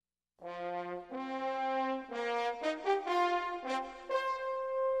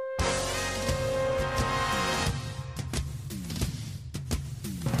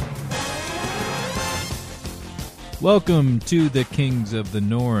Welcome to the Kings of the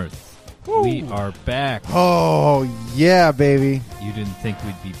North. Woo. We are back. Oh, yeah, baby. You didn't think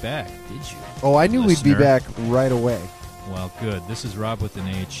we'd be back, did you? Oh, I knew listener? we'd be back right away. Well, good. This is Rob with an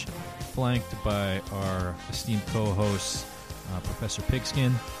H, flanked by our esteemed co-host, Professor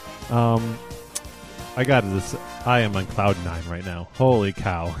Pigskin. I got this. I am on cloud 9 right now. Holy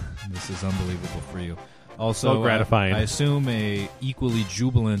cow. This is unbelievable for you. Also, So gratifying. I assume a equally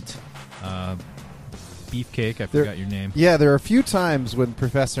jubilant Beefcake. I forgot your name. Yeah, there are a few times when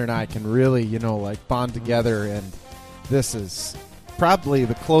Professor and I can really, bond together, and this is probably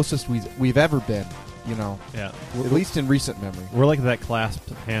the closest we've ever been, Yeah. at least in recent memory. We're like that clasped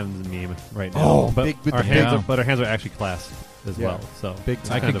hands meme right now. Oh, but big with our the hands big- are, but our hands are actually clasped as Yeah. well. So Big it's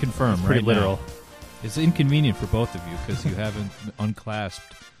time. I kind can of- confirm it's pretty right literal. now. It's inconvenient for both of you because you haven't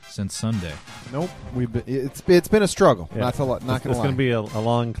unclasped since Sunday. Nope, it's been a struggle. Yeah. Not gonna It's lie. going to be a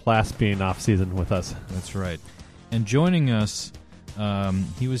long clasping off season with us. That's right. And joining us,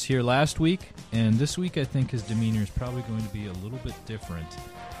 he was here last week, and this week I think his demeanor is probably going to be a little bit different.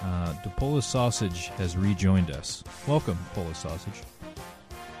 DePola Sausage has rejoined us. Welcome, Pola Sausage.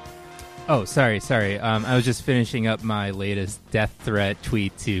 Oh, sorry. I was just finishing up my latest death threat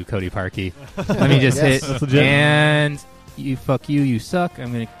tweet to Cody Parkey. Let me just Yes. hit, That's legit. and fuck you, you suck.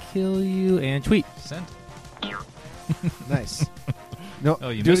 I'm going to kill you, and tweet. Sent. Nice. No, Oh,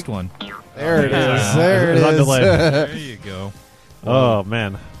 you do missed one. There it Yeah. is. There it It's on is. delay. There you go. Oh,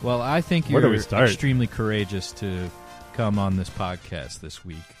 man. Well, I think Where do you're we start? extremely courageous to come on this podcast this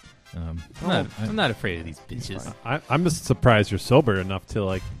week. I'm not afraid of these bitches. I'm just surprised you're sober enough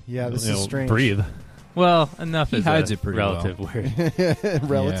to, Yeah, this is strange. breathe. Well, enough He is hides a it pretty relative word.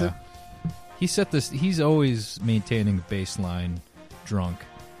 Relative. Yeah. He set this. He's always maintaining a baseline drunk.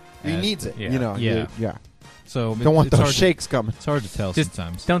 He needs it. Yeah. Yeah. Yeah. So Don't want it's those hard shakes coming. It's hard to tell Just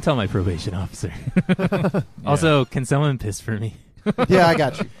sometimes. Don't tell my probation officer. Yeah. Also, can someone piss for me? Yeah, I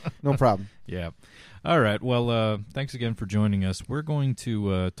got you. No problem. Yeah. All right. Well, thanks again for joining us. We're going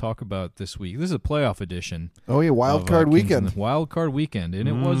to talk about this week. This is a playoff edition. Oh, yeah, wild of, card Kings weekend. and the Wild card weekend, and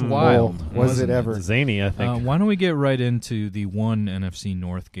it was Mm. wild. Oh, was wasn't it ever? Zany, I think. Why don't we get right into the one NFC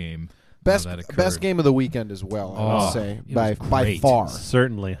North game Best that occurred? best game of the weekend as well, I Oh, would say, it by was by great. far.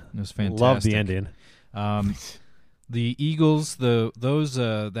 Certainly. It was fantastic. Love the ending. The Eagles,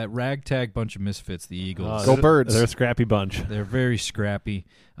 that ragtag bunch of misfits, the Eagles. Go Birds. They're a scrappy bunch. They're very scrappy.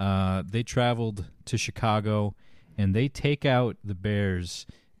 They traveled to Chicago, and they take out the Bears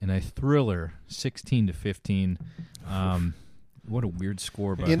in a thriller, 16-15. What a weird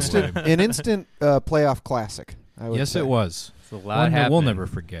score, by Instant, the way. an instant playoff classic. I would Yes, say. it was. It's a lot One that happening. we'll never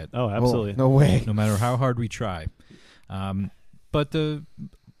forget, Oh, Oh, absolutely. no way. no matter how hard we try. But the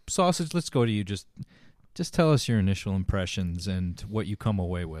Sausage, let's go to you. Just tell us your initial impressions and what you come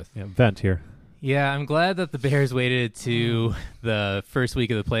away with. Yeah, vent here. Yeah, I'm glad that the Bears waited to the first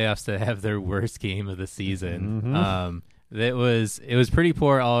week of the playoffs to have their worst game of the season. Mhm. It was pretty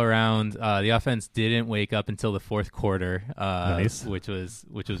poor all around. The offense didn't wake up until the fourth quarter, Nice. which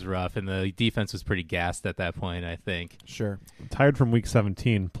was rough, and the defense was pretty gassed at that point, I think. Sure. Tired from week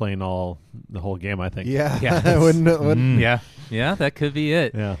 17, playing the whole game, I think. Yeah. Yeah. I wouldn't. Yeah, that could be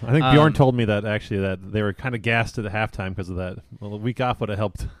it. Yeah, I think Bjorn told me that actually that they were kind of gassed at the halftime because of that. Well, the week off would have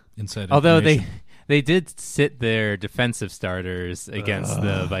helped. Inside Although information. they did sit their defensive starters against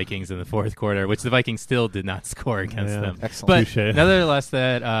the Vikings in the fourth quarter, which the Vikings still did not score against Yeah. them. Excellent. But Touche. nevertheless,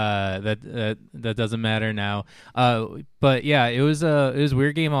 that doesn't matter now. But yeah, it was a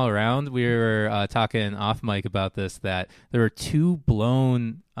weird game all around. We were talking off mic about this, that there were two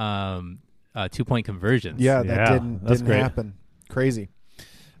blown 2-point conversions. Yeah, that Yeah, didn't that's great. happen. Crazy.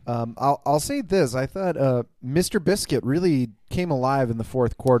 I'll say this. I thought Mr. Biscuit really came alive in the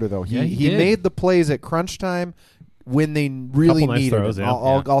fourth quarter, though. Yeah, he did. made the plays at crunch time when they really Couple nice needed throws, it.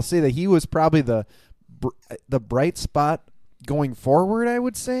 yeah. I'll say that he was probably the bright spot going forward, I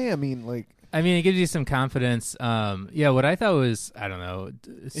would say. I mean, it gives you some confidence. What I thought was, I don't know,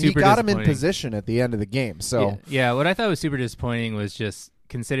 super he got him in disappointing. position at the end of the game. So yeah, what I thought was super disappointing was just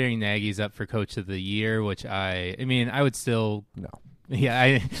considering Nagy's up for Coach of the Year, which I would still. No.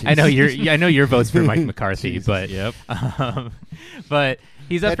 Yeah, I know your vote's for Mike McCarthy, but Yep. but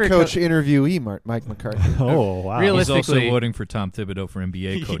he's up head for coach interviewee Mike McCarthy. Oh, wow. Real- He's also Realistically- voting for Tom Thibodeau for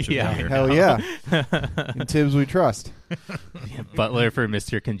NBA Coach Yeah. of the Year. Hell yeah. In Tibbs we trust. Butler for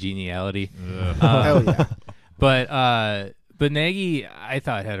Mr. Congeniality. Hell yeah. But Nagy, I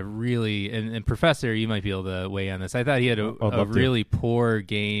thought, had a really and Professor, you might be able to weigh on this. I thought he had I'd a love to. really poor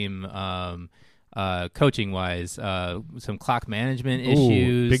game. Coaching wise, some clock management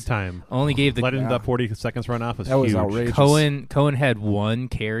issues, Big time. Only gave the Letting that 40 seconds run off was That was huge. outrageous. Cohen had one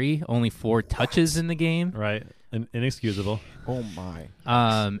carry, only 4 touches in the game. Right. inexcusable. Oh my!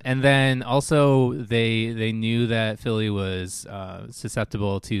 And then also they knew that Philly was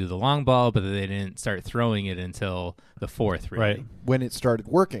susceptible to the long ball, but they didn't start throwing it until the fourth. Really. Right. When it started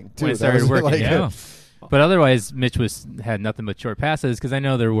working, too. When it That started was working, like, Yeah. But otherwise, Mitch had nothing but short passes because I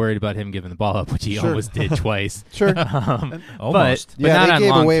know they're worried about him giving the ball up, which he Sure. almost did twice. Sure. Almost. But yeah, not they on gave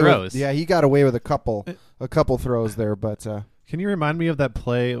long away throws. With, he got away with a couple throws there, but Can you remind me of that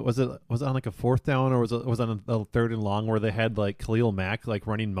play? Was it on like a fourth down, or was it on a third and long where they had like Khalil Mack like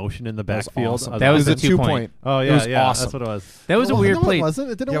running motion in the That was backfield? awesome. That was a a 2-point. Oh It yeah, was yeah, awesome. that's what it was. That was a weird no, play. It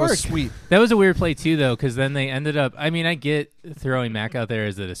wasn't. It didn't it work. was sweet. That was a weird play too, though, because then they ended up. I mean, I get throwing Mack out there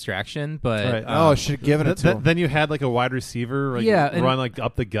as a distraction, but Right. Oh, should have given it to him. Then you had like a wide receiver, like, Yeah, and- run like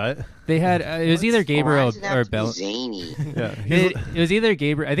up the gut. they had it was either Gabriel or Bell. Zany. Yeah, It was either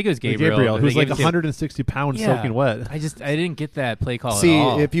Gabriel. I think it was Gabriel. who's They like gave it to- 160 pounds, Yeah. soaking wet. I didn't get that play call See, at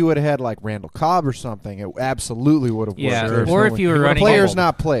all. if you would have had like Randall Cobb or something, it absolutely would have worked. Yeah, There's or no if way- you were running players, it-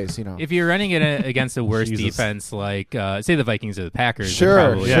 not plays, you know. If you're running it against a worse Jesus. defense, like say the Vikings or the Packers, then Sure,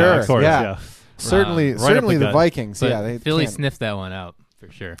 probably Yeah, sure, of course, yeah. Certainly, right up certainly the the gut. Vikings. But Yeah, they Philly can't- sniffed that one out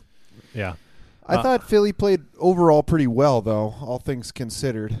for sure. yeah. I thought Philly played overall pretty well, though, all things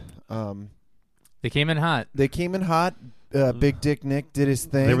considered. They came in hot. They came in hot. Big Dick Nick did his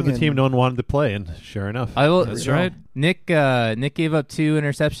thing. They were the and- team no one wanted to play, and sure enough, I will. That's right. Nick gave up 2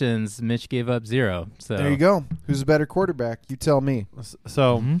 interceptions. Mitch gave up 0. So There you go. Who's a better quarterback? You tell me.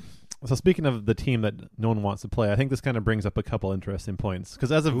 so. Mm-hmm. So speaking of the team that no one wants to play, I think this kind of brings up a couple interesting points.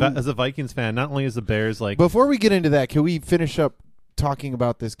 Because as a Vikings fan, not only is the Bears like Before we get into that, can we finish up talking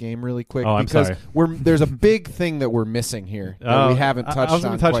about this game really quick? Oh, I'm because sorry. there's a big thing that we're missing here that we haven't touched on. I was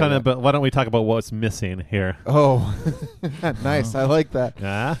going to touch quite on it, yet. but why don't we talk about what's missing here? Oh, nice. I like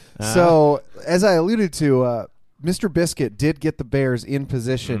that. So So, as I alluded to, Mr. Biscuit did get the Bears in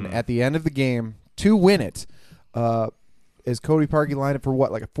position at the end of the game to win it. Is Cody Parkey lined up for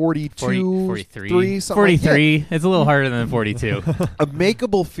what, like a 42, 43. something like that? 43. It's a little harder than 42. A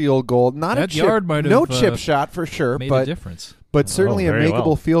makeable field goal, not That a chip, yard might no have, chip shot for sure, Made a but difference. certainly a very makeable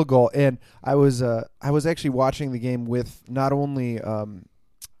well. field goal. And I was actually watching the game with not only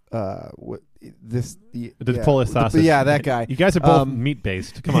the Polish sausage. yeah, that guy. You guys are both Um, meat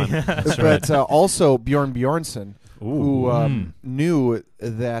based. Come on. But also Bjorn Bjornsson, who Mm. knew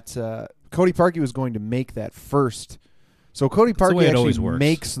that Cody Parkey was going to make that first. So Cody the way Parkey it always actually works.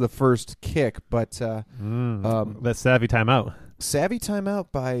 makes the first kick, but That savvy timeout. savvy timeout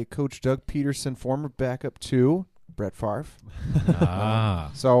by Coach Doug Peterson, former backup to Brett Favre. Ah.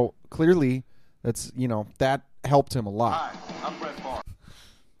 So clearly, that helped him a lot.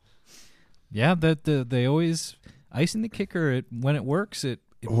 Yeah, that they always icing the kicker. When it works, it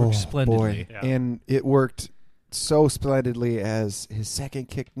works splendidly. Boy. And it worked so splendidly as his second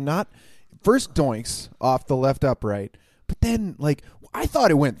kick. Not first doinks off the left upright, but then I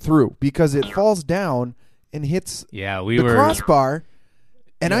thought it went through because it falls down and hits Yeah, we the were. crossbar,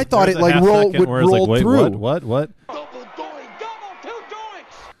 and I thought There's it a half would second where it's roll wait, through. What?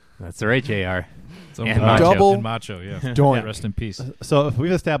 That's right, JR. So And Macho. Double and Macho, yeah. doink. Rest in peace. So if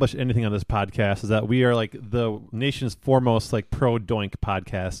we've established anything on this podcast, is that we are like the nation's foremost pro doink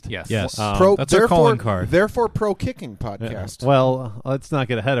podcast. Yes. Yes. That's That's our calling card. Therefore, pro kicking Yeah. podcast. Well, let's not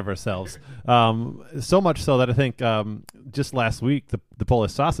get ahead of ourselves. So much so that I think just last week the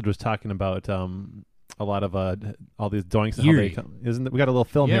Polish sausage was talking about a lot of all these doinks. And how they Eerie. come. Isn't it, we got a little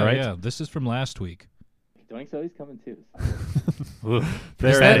film Yeah, here, right? yeah. This is from last week. Doink's always coming too.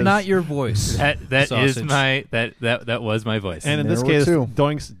 There Is it that is. not your voice? That is Sausage. my that was my voice. And in There this were case, two.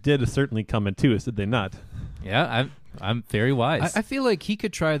 doinks did certainly come in too, did they not? yeah, I'm very wise. I feel like he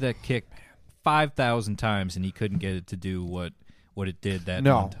could try that kick 5,000 times and he couldn't get it to do what it did that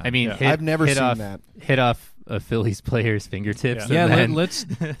No. one time. I mean, Yeah. I've never hit seen off, that. Hit off a Phillies player's fingertips. yeah, and then, let's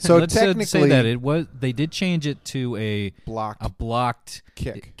So let's say technically- that it was. They did change it to a blocked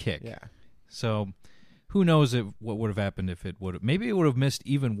kick. kick. Yeah. So who knows what would have happened if it would have? Maybe it would have missed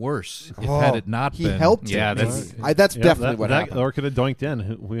even worse if Oh, had it not he been. helped him. Yeah, that's- that's Yeah, definitely that, what that, happened. Or could have doinked in.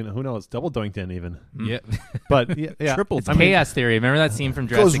 Who knows? Double doinked in even. Yeah, But yeah, Triple it's I mean, chaos theory. Remember that scene from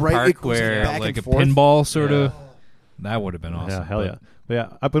goes Jurassic right- it Park goes where back like a and forth. pinball sort Yeah. of. That would have been awesome. Yeah, hell but- yeah. But yeah,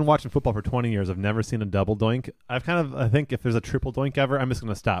 I've been watching football for 20 years. I've never seen a double doink. I think if there's a triple doink ever, I'm just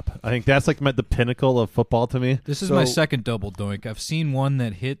going to stop. I think that's the pinnacle of football to me. This is So- my second double doink. I've seen one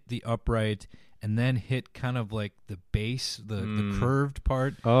that hit the upright and then hit kind of like the base, the curved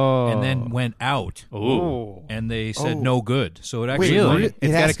part, Oh. and then went out. Ooh. And they said Oh. no good. So it actually Really? went- It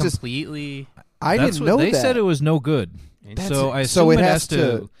It's got has a to- completely. I that's didn't what know they that. said it was no good. That's So it. I So assume it it has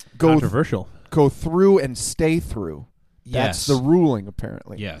to go Controversial. go through and stay through. That's Yes. the ruling,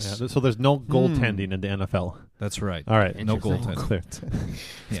 apparently. Yes, Yeah, so there's no goaltending in the NFL. that's right. All right. No Interesting. goaltending. Clear.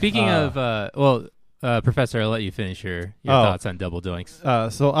 Yeah. Speaking of, Professor, I'll let you finish your thoughts on double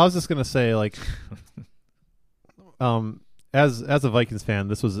doinks. So I was just gonna say, like, as a Vikings fan,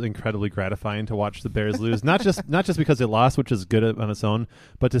 this was incredibly gratifying to watch the Bears lose. Not just because they lost, which is good on its own,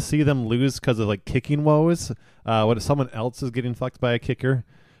 but to see them lose because of like kicking woes. When someone else is getting fucked by a kicker,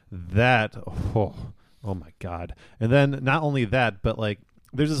 that oh my god! And then not only that, but like.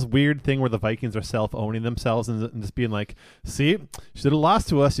 There's this weird thing where the Vikings are self-owning themselves and just being like, see, should have lost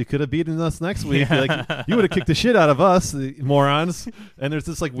to us. You could have beaten us next week. Like, you would have kicked the shit out of us, morons. And there's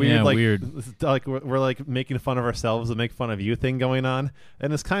this like weird, like we're like making fun of ourselves and make fun of you thing going on.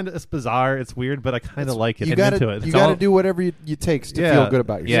 And it's bizarre. It's weird, but I kind of like it. You I'm gotta, into it. you got to do whatever you takes to feel good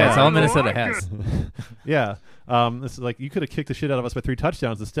about yourself. Yeah, it's all Minnesota has. Yeah. It's like you could have kicked the shit out of us by 3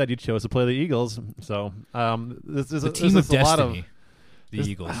 touchdowns. Instead, you chose to play the Eagles. So this is The team of a lot of destiny. The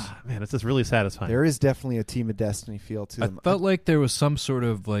Eagles. Man, it's just really satisfying. There is definitely a team of destiny feel to I them. felt like there was some sort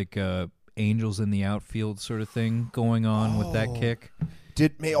of like angels in the outfield sort of thing going on with that kick.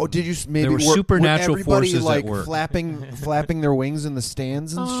 Did you maybe There were supernatural everybody forces like at work. flapping their wings in the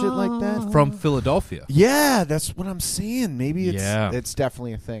stands and shit like that? From Philadelphia. Yeah, that's what I'm saying. Maybe it's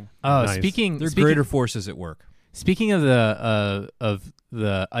definitely a thing. Nice. Speaking Greater forces at work. Speaking of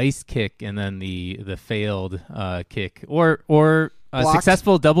the ice kick and then the failed kick or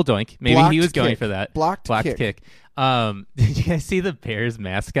successful double doink, maybe he was going kick. for that Blocked kick. Did you guys see the Bears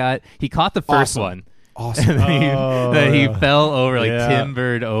mascot? He caught the first Awesome. one. Awesome. And then he fell over, like Yeah.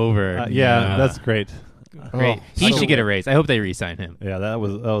 timbered over. That's great. Great. Oh, He so should get a raise. I hope they re-sign him. Yeah, that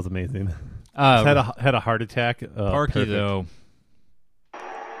was amazing. Had a heart attack. Parkey, Perfect. though.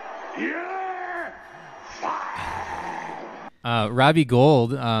 Robbie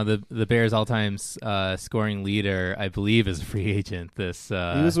Gould, the Bears' all-time scoring leader, I believe, is a free agent. he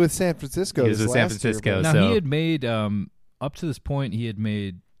was with San Francisco. he was this with San last year, Francisco. but- Now, So- he had made, up to this point, he had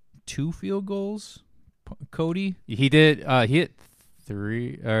made 2 field goals, Cody. he did. He hit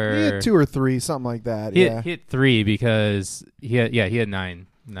 3. Or he had 2 or 3, something like that. He Yeah. hit 3 because he had 9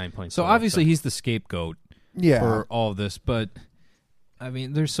 points. So total, obviously he's the scapegoat Yeah. for all of this, but I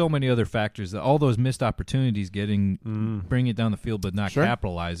mean, there's so many other factors that all those missed opportunities bring it down the field, but not Sure.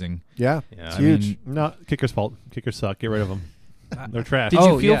 capitalizing. Yeah. Yeah, It's I huge. mean, No, kickers' fault. Kickers suck. Get rid of them. They're trash. Did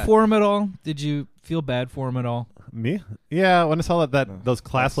you feel yeah. for him at all? Did you feel bad for him at all? Me? Yeah, when I saw those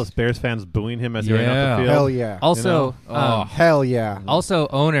classless Bears fans booing him as he ran off Yeah. the field. Hell yeah. Also, Hell yeah. also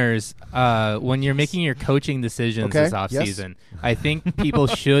owners, when you're making your coaching decisions Okay, this yes. offseason, I think people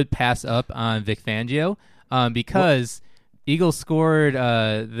should pass up on Vic Fangio because Eagles scored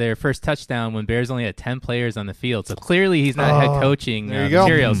their first touchdown when Bears only had 10 players on the field. So clearly he's not head coaching there you go.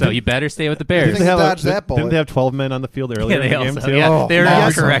 material. So you better stay with the Bears. Didn't they dodge that bullet. Didn't they have 12 men on the field earlier Yeah, in they the game also, too? yeah, they were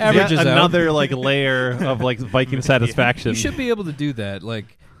awesome. correct. Averages out. Another like layer of like Viking satisfaction. You should be able to do that.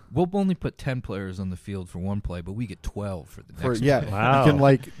 Like, we'll only put 10 players on the field for one play, but we get 12 for the next Yeah. play. Wow.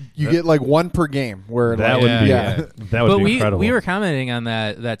 You can get like 1 per game. Where That like, would be yeah. that would But be incredible. we were commenting on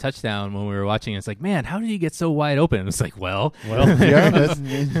that touchdown when we were watching. It's like, man, how did he get so wide open? It's like, well, yeah,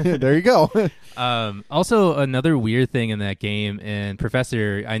 there you go. also another weird thing in that game. And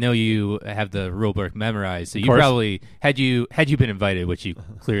Professor, I know you have the rule book memorized, so you course. probably had you been invited, which you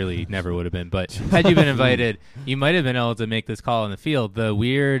clearly never would have been, but had you been invited, you might have been able to make this call on the field. The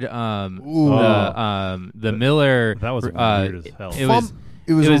weird, the Miller, That was weird as hell.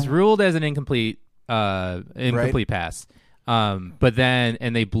 It was ruled as an incomplete pass. But then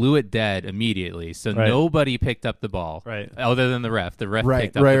they blew it dead immediately, so Right. nobody picked up the ball, Right. other than the ref. The ref Right,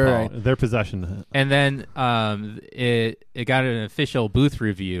 picked up right, the ball, right. Their possession. and then it got an official booth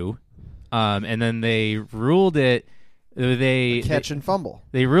review, and then they ruled it. Catch and fumble.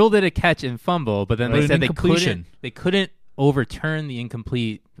 They ruled it a catch and fumble, but then But they an said incompletion. they couldn't overturn the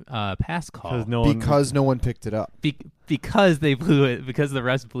incomplete pass call Because No one picked it up. because they blew it because the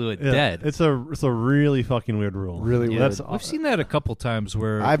refs blew it dead. It's a really fucking weird rule. Really weird. That's We've seen that a couple times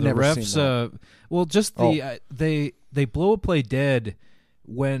where I've the never refs, seen that. well, just they blow a play dead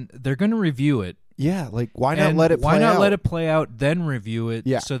when they're going to review it. Yeah, like why not And let it play why not out? let it play out, then review it,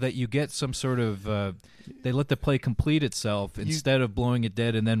 Yeah. so that you get some sort of they let the play complete itself instead of blowing it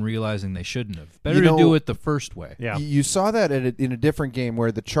dead and then realizing they shouldn't have. Better to do it the first way. Yeah. You saw that in a different game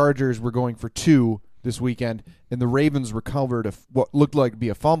where the Chargers were going for 2 this weekend, and the Ravens recovered what looked like to be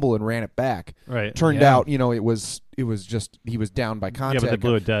a fumble and ran it back. Right. Turned Yeah. out, it was just he was down by contact. they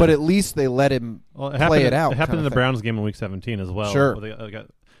blew it dead. But at least they let him Well, play it out. It happened kind in of the thing. Browns game in Week 17 as well. Sure. Where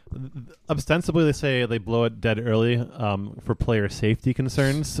ostensibly they say they blow it dead early for player safety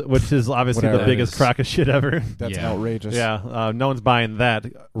concerns, which is obviously Whatever the that biggest is. crock of shit ever. That's Yeah. outrageous. Yeah, no one's buying that,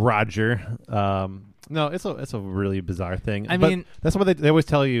 Roger. No, it's a really bizarre thing. I But mean- that's what they always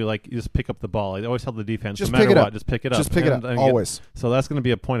tell you. Like, you just pick up the ball. They always tell the defense, Just no matter pick it what, up. just pick it up. Just pick it up, And always. so that's going to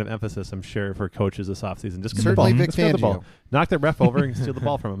be a point of emphasis, I'm sure, for coaches this offseason. Just get the Certainly ball. Vic Just get the ball. Fangio. Knock that ref over and steal the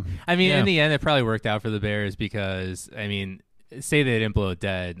ball from him. I mean, Yeah. in the end, it probably worked out for the Bears because, I mean, say they didn't blow it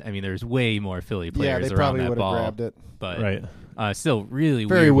dead. I mean, there's way more Philly Yeah, players they around probably that would have ball. grabbed it. But Right. still, really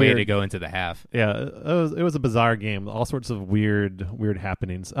Very weird way weird. to go into the half. Yeah, it was a bizarre game. All sorts of weird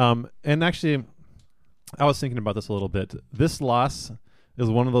happenings. And actually, I was thinking about this a little bit. This loss is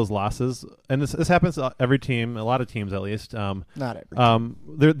one of those losses, and this happens to every team, a lot of teams at least. Not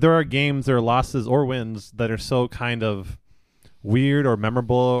every. There are games, there are losses or wins that are so kind of weird or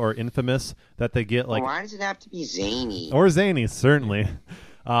memorable or infamous that they get like, Why does it have to be zany? or zany, certainly,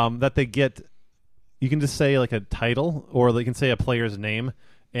 that they get. You can just say like a title, or they can say a player's name,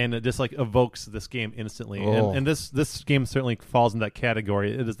 and it just like evokes this game instantly. Oh. And this game certainly falls in that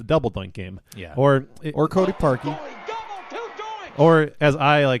category. It is the double dunk game. Yeah. Or Cody Parkey. or as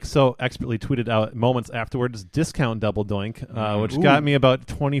I like so expertly tweeted out moments afterwards, discount double doink, which Ooh. got me about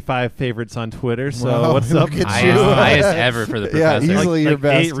 25 favorites on Twitter. So Wow, what's up? look at Highest, you. highest ever for the Yeah, professor. easily your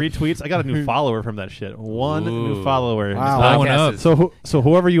best. 8 retweets. I got a new follower from that shit. One new Ooh. follower. Wow. Blowing Podcast up. is- So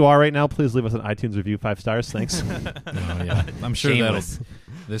whoever you are right now, please leave us an iTunes review, 5 stars. Thanks. Oh, yeah. I'm sure Shameless.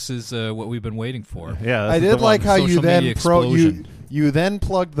 this is what we've been waiting for. Yeah, I this is did the like one. how you Social then media explosion. you then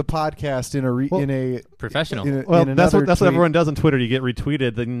plugged the podcast in a Professional. Well, in that's another what tweet. everyone does on Twitter. You get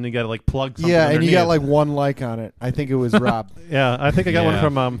retweeted, then you got to like plug something. Yeah, and you got underneath. like one like on it. I think it was Rob. Yeah, I think I got one Yeah.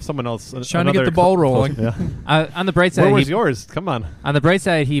 from someone else. Trying to get another the ball close- rolling. Yeah. On the bright side, Where was he, yours? Come on. on the bright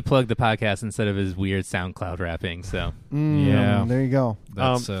side, he plugged the podcast instead of his weird SoundCloud rapping. So Yeah. There you go.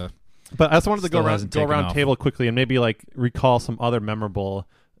 That's But I just wanted to Still go hasn't around taken off. table quickly and maybe like recall some other memorable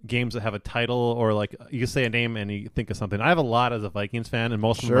games that have a title, or like you can say a name and you think of something. I have a lot as a Vikings fan, and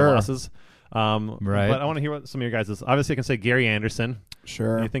most of them are Sure. losses. Right. But I want to hear what some of your guys is. Obviously, I can say Gary Anderson.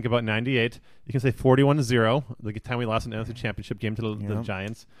 Sure. You think about 98. You can say 41-0, the time we lost an NFC Championship game to the Yeah.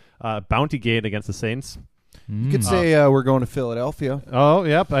 Giants. Bounty Gate against the Saints. You could say we're going to Philadelphia. Oh,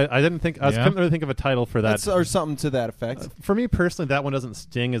 yep. I didn't think. I Yeah. couldn't really think of a title for that. That's or something to that effect. For me personally, that one doesn't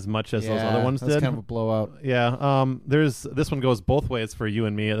sting as much as those other ones that's did. kind of a blowout. Yeah. There's this one goes both ways for you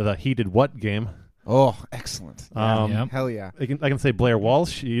and me. The He Did What game. Oh, excellent. Yeah. Hell yeah. I can say Blair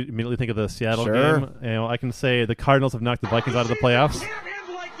Walsh. You immediately think of the Seattle Sure. game. I can say the Cardinals have knocked the Vikings out of the playoffs.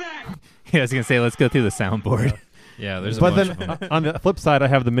 yeah, I was gonna say, let's go through the soundboard. yeah, there's a But bunch then of them. on the flip side, I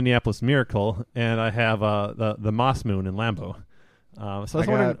have the Minneapolis Miracle, and I have the Moss Moon in Lambeau. So I was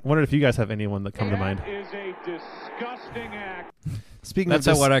wondering if you guys have anyone that come to mind. is a disgusting act. Speaking That's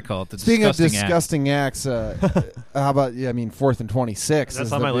of what I call it. The speaking of disgusting act. disgusting acts, how about 4th and 26? That's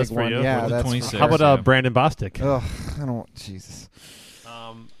is on the my big list for one. you. Yeah, 4th and that's 26. How about Yeah. Brandon Bostic? Ugh, I don't. Jesus.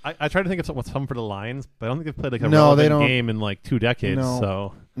 I tried to think of what's fun for the Lions, but I don't think they've played like a No, they relevant don't. game in like 2 decades. No.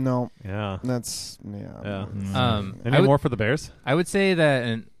 So No, yeah. that's Yeah. I Any would- more for the Bears? I would say that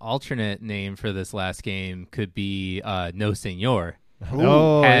an alternate name for this last game could be No Senor.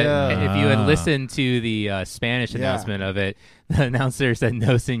 Oh, If you had Ah. listened to the Spanish Yeah. announcement of it, the announcer said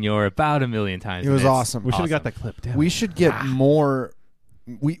 "No, Senor" about 1,000,000 times. It was and it's awesome. We should have got that clip. Damn we it. should get more.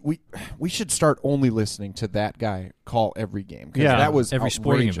 We should start only listening to that guy call every game. 'Cause Yeah. that was Every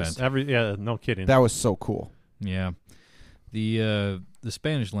sporting outrageous. event. no kidding. That was so cool. Yeah, the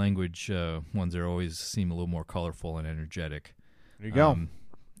Spanish language ones are always seem a little more colorful and energetic. There you go.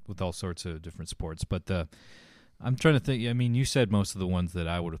 With all sorts of different sports. But I'm trying to think. I mean, you said most of the ones that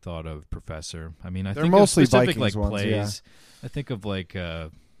I would have thought of, Professor. I mean, I They're think mostly of specific Vikings like ones, plays. I think of like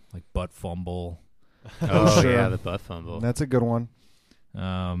butt fumble. Oh Sure. yeah, the butt fumble. That's a good one.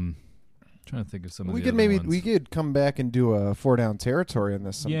 Trying to think of some of We the could other maybe ones. we could come back and do a 4 down territory on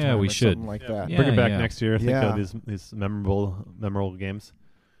this sometime. Yeah, we or should. something like that. Yeah. Bring it back next year. Think Yeah. of these memorable games.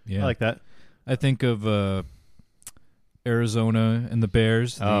 Yeah, I like that. I think of Arizona and the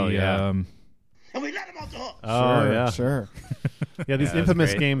Bears. Oh, the, yeah. And we let him off the hook. Oh Sure, yeah, sure. yeah. These Yeah, that's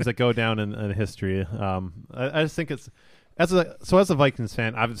infamous great. games that go down in history. I just think it's as a Vikings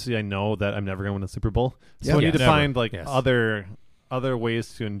fan. Obviously, I know that I'm never going to win a Super Bowl. So Yeah. I need to Never. find like Yes. other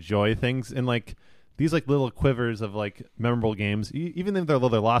ways to enjoy things, and like these like little quivers of like memorable games, even if they're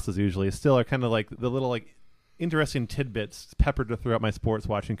little losses, usually still are kind of like the little like interesting tidbits peppered throughout my sports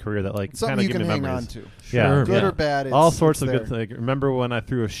watching career that like kind Something of you give can me hang memories. on to. Yeah, Sure. Good yeah. or bad. It's, All sorts it's of good there. things. Remember when I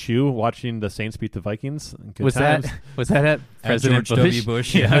threw a shoe watching the Saints beat the Vikings? Good Was times. that at President George W.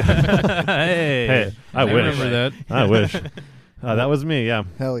 Bush, yeah. hey, Hey, I I wish. remember that. I wish. That was me. Yeah.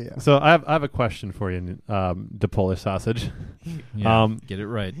 Hell yeah. So I have a question for you, the Polish sausage. Yeah, get it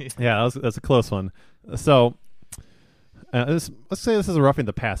right. Yeah, that's a close one. So let's say this is a roughing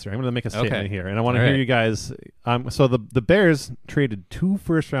the passer. I'm going to make a statement here, and I want to hear you guys. So the Bears traded 2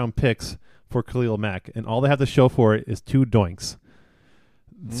 first-round picks for Khalil Mack, and all they have to show for it is 2 doinks.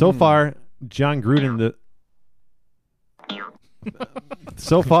 So far, John Gruden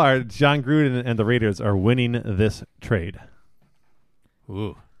and the Raiders are winning this trade.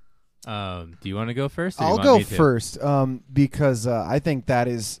 Ooh. Do you want to go first? Or I'll you want go me to? first because I think that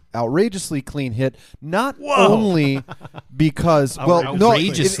is outrageously clean hit. Not only because, well, no,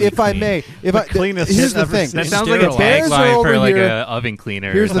 Outrageously if I clean. may, cleanest here's hit the ever thing. seen. That sounds like a The Bears are tagline over for like here. a oven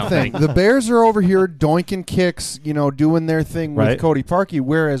cleaner. Here's or the something. thing: the Bears are over here doinking kicks, doing their thing with Right. Cody Parkey,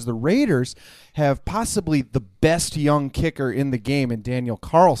 whereas the Raiders have possibly the best young kicker in the game in Daniel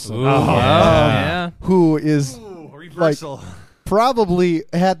Carlson, Ooh, yeah. who is Reversal. probably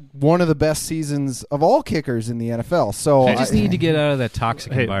had one of the best seasons of all kickers in the NFL. So You just need to get out of that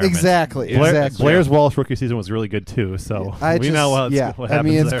toxic environment. exactly. Blair's Walsh rookie season was really good too. So we know what happens I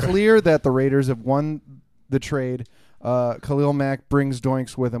mean, it's there. clear that the Raiders have won the trade. Khalil Mack brings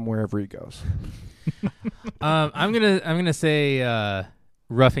doinks with him wherever he goes. I'm gonna say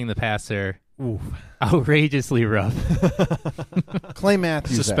roughing the passer. Outrageously rough. Clay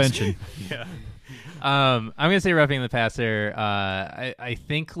Matthews Suspension. I'm gonna say roughing the passer. I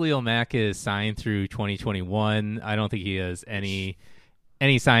think Khalil Mack is signed through 2021. I don't think he has any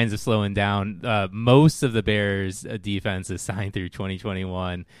signs of slowing down. Most of the Bears' defense is signed through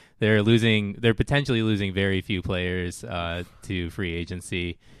 2021. They're potentially losing very few players to free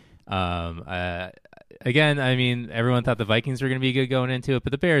agency. Again, I mean, everyone thought the Vikings were going to be good going into it,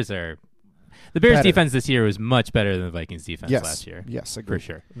 but the Bears Better. defense this year was much better than the Vikings defense last year. Yes, For agreed.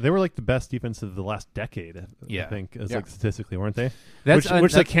 sure. They were like the best defense of the last decade. Yeah. I think, Yeah. like statistically, weren't they? That's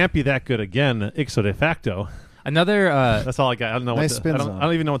which they can't be that good again, ixo de facto. another That's all I got. I don't know Nice what spin I zone.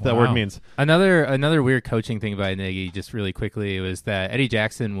 don't even know what that Wow. word means. Another weird coaching thing by Nagy, just really quickly, was that Eddie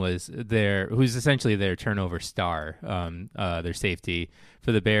Jackson who's essentially their turnover star, their safety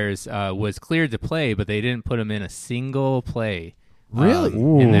for the Bears, was cleared to play, but they didn't put him in a single play. Really?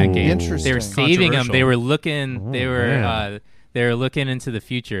 In that game, Interesting. they were saving him. Controversial. They were looking. They were. man. They were looking into the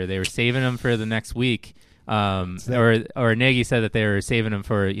future. They were saving him for the next week. Or Nagy said that they were saving him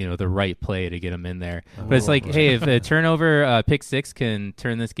for the right play to get him in there. But it's like, hey, if a turnover pick 6 can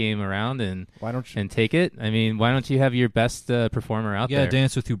turn this game around and Why don't you? and take it, I mean, why don't you have your best performer out Yeah, there?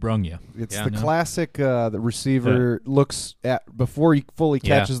 dance with who brung you. It's Yeah. the No. classic. The receiver looks at before he fully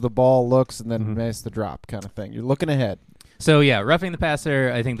Yeah. catches the ball, looks and then makes the drop kind of thing. You're looking ahead. So yeah, roughing the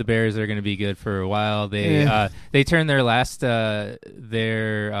passer. I think the Bears are going to be good for a while. They turned their last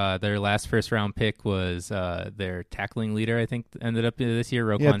first round pick was their tackling leader. I think ended up this year,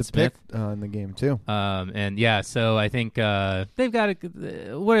 Roquan the Smith. pick in the game too. And yeah, so I think they've got.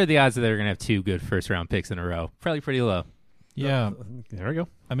 What are the odds that they're going to have 2 good first round picks in a row? Probably pretty low. Yeah, There we go.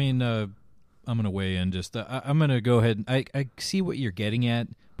 I mean, I'm going to weigh in. Just I'm going to go ahead. I see what you're getting at,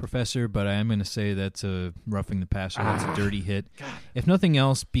 Professor, but I am going to say that's a roughing the passer. That's a dirty hit. If nothing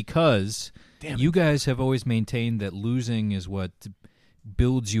else, because you guys have always maintained that losing is what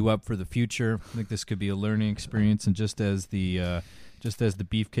builds you up for the future. I think this could be a learning experience, and just as the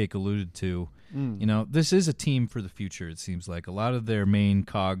Beefcake alluded to, this is a team for the future. It seems like a lot of their main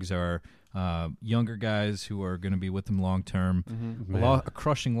cogs are younger guys who are going to be with them long term. A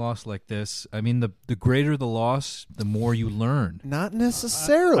crushing loss like this, I mean, the greater the loss, the more you learn. Not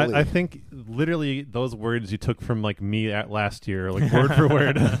necessarily. I think literally those words you took from like me at last year, like word for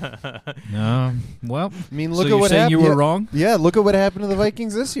word. No, well, I mean, so look you're at what saying happened. you were wrong. Yeah, look at what happened to the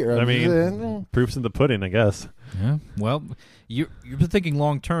Vikings this year. I mean, proof's in the pudding, I guess. Yeah. Well, you've been thinking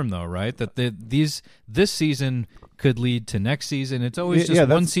long term though, right? That this season could lead to next season. It's always just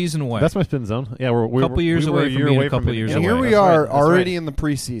one season away. That's my spin zone. Yeah, we're a couple years away from being a couple it. years and away. here we That's are right. That's already right. in the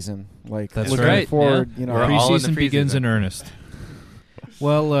preseason. Like That's looking right, forward. yeah. We're We're all in the preseason begins preseason. in earnest.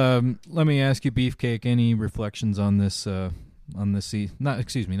 Well, let me ask you, Beefcake, any reflections on this? On this season? Not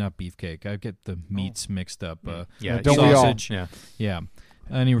Beefcake. I get the meats mixed up. don't we all? sausage. Yeah.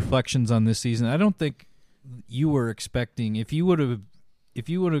 Any reflections on this season? I don't think you were expecting if you would have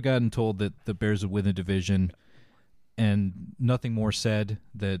gotten told that the Bears would win the division and nothing more said,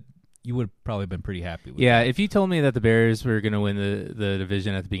 that you would have probably been pretty happy with Yeah, that. if you told me that the Bears were going to win the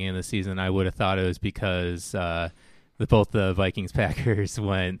division at the beginning of the season, I would have thought it was because both the Vikings Packers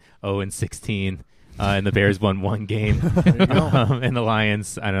went 0-16. And the Bears won 1 game, and the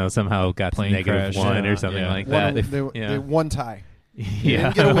Lions, I don't know, somehow got to Plane -1 crash, or something like that. They one tie.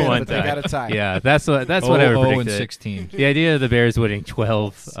 didn't get a win, one but they time. got a tie. Yeah, that's what I would 0 and predicted. 16. The idea of the Bears winning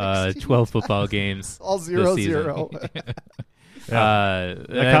 12 football games All this 0-0. season.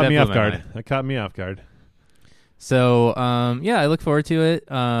 That caught me blew off my guard. mind. That caught me off guard. So, I look forward to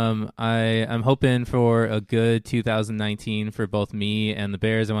it. I'm hoping for a good 2019 for both me and the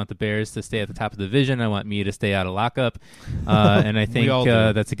Bears. I want the Bears to stay at the top of the division. I want me to stay out of lockup. And I think all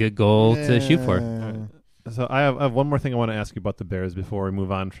do. that's a good goal to shoot for. So I have one more thing I want to ask you about the Bears before we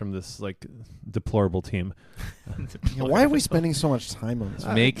move on from this deplorable team. Yeah, why are we spending so much time on this?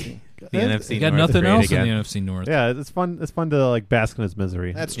 Make the NFC You got North nothing great else again. in the NFC North. Yeah, it's fun. It's fun to bask in his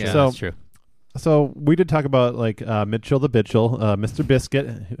misery. That's true. Yeah, So that's true. So we did talk about Mitchell the Bitchell, Mr. Biscuit,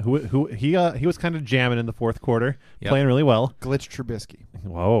 who he was kind of jamming in the fourth quarter, Yep. playing really well. Glitch Trubisky.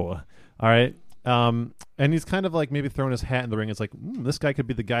 Whoa! All right, and he's kind of maybe throwing his hat in the ring. It's like this guy could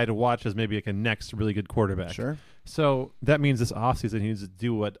be the guy to watch as maybe a next really good quarterback. Sure. So that means this offseason he needs to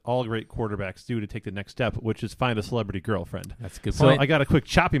do what all great quarterbacks do to take the next step, which is find a celebrity girlfriend. That's a good So point. I got a quick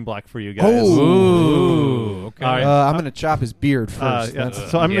chopping block for you guys. Ooh. Okay. All right. I'm going to chop his beard first. Yeah, That's-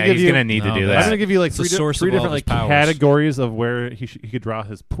 so I'm yeah, going to give he's you. gonna need to No, do that's- I'm that. going to give you It's the three source different of all his powers. categories of where he could draw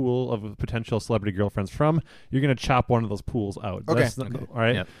his pool of potential celebrity girlfriends from. You're going to chop one of those pools out. Okay. All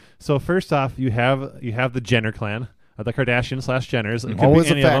right. Yep. So first off, you have the Jenner clan, the Kardashians/Jenners. It could be Always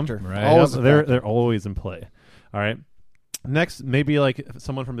a any of them. factor. Right. Always a they're factor. always in play. All right. Next, maybe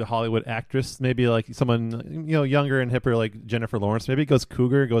someone from the Hollywood actress, maybe someone younger and hipper like Jennifer Lawrence. Maybe it goes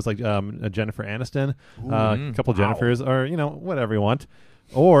Cougar, goes a Jennifer Aniston, a couple Jennifers, or whatever you want.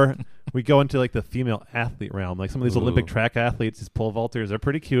 Or we go into the female athlete realm, like some of these Olympic track athletes, these pole vaulters. They're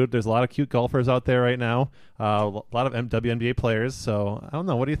pretty cute. There's a lot of cute golfers out there right now. A lot of WNBA players. So I don't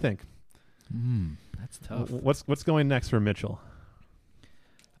know. What do you think? That's tough. What's going next for Mitchell?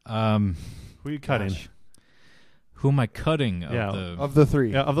 Who are you cutting? Gosh. Who am I cutting? Yeah. Of the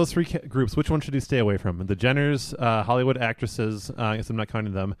three. Yeah, of those three groups, which one should you stay away from? The Jenners, Hollywood actresses, I guess I'm not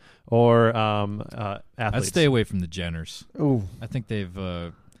counting them, or athletes? I'd stay away from the Jenners. Ooh, I think they've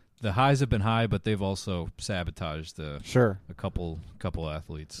the highs have been high, but they've also sabotaged sure. a couple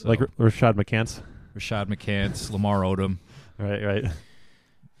athletes. So. Like Rashad McCants? Rashad McCants, Lamar Odom. Right.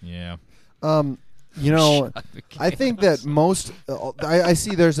 Yeah. I think that most I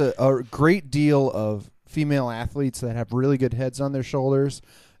see there's a great deal of female athletes that have really good heads on their shoulders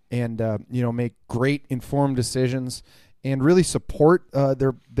and make great informed decisions and really support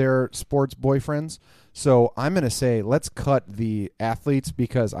their sports boyfriends. So I'm going to say let's cut the athletes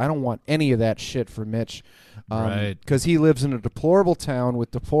because I don't want any of that shit for Mitch. Right. Because he lives in a deplorable town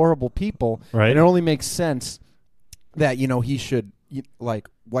with deplorable people. Right. And it only makes sense that he should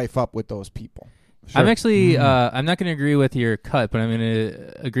wife up with those people. I'm actually I'm not going to agree with your cut, but I'm going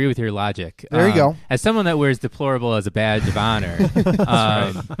to agree with your logic. There you go. As someone that wears deplorable as a badge of honor,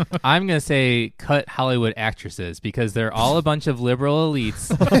 I'm going to say cut Hollywood actresses because they're all a bunch of liberal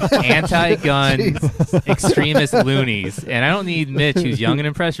elites, anti-gun, extremist loonies, and I don't need Mitch, who's young and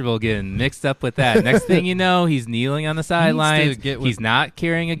impressionable, getting mixed up with that. Next thing you know, he's kneeling on the sidelines. get with- He's not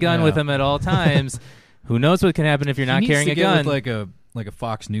carrying a gun with him at all times. Who knows what can happen if you're not carrying a gun? Like a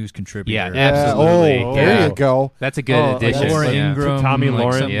Fox News contributor. Yeah, absolutely. Oh, there Yeah. you go. That's a good addition. Laura yeah. Ingram. Tommy like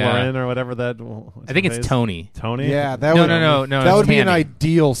Lauren, some- Yeah. Lauren or whatever that. I think it's Tony. Tony? Yeah, that No, would no, that it's would be an Tammy.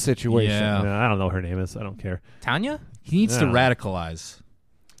 ideal situation. Yeah. Yeah, I don't know what her name is. I don't care. Tanya? He needs to Yeah. radicalize.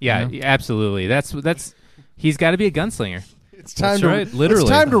 Yeah, absolutely. That's he's got to be a gunslinger. It's time That's to right, literally.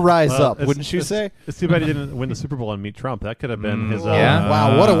 It's time to rise Well, up, wouldn't you say? It's too bad he didn't win the Super Bowl and meet Trump. That could have been his. Yeah.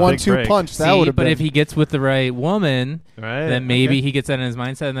 Wow, what a big 1-2 break. punch that See, would have but been. if he gets with the right woman, Right. then maybe Okay. he gets that in his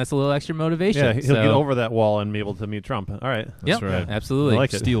mindset, and that's a little extra motivation. Yeah, he'll So- get over that wall and be able to meet Trump. All right. Yep, right. absolutely. I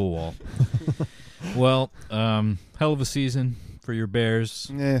like it. Steel wall. Well, hell of a season for your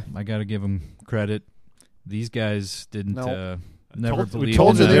Bears. Yeah. I got to give them credit. These guys didn't No. never We believed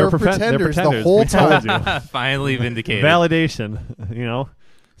told in you the- they were they're pretenders the pretenders. whole We told time. you. Finally vindicated. Validation.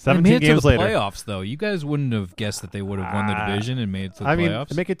 17 They made it games to the later. playoffs, though. You guys wouldn't have guessed that they would have won the division and made it to the I mean,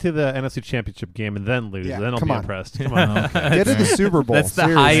 playoffs. make it to the NFC Championship game and then lose. Yeah, then I'll come be on. impressed. Come on. Okay. Get to the Super Bowl. That's the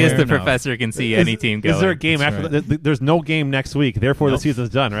seriously. highest Fair the enough. professor can see any team going. Is there a game That's after right. that? There's no game next week. Therefore, the season's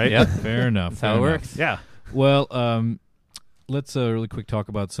done, right? Yep. Fair enough. That's how it fair works. enough. Yeah. Well, let's really quick talk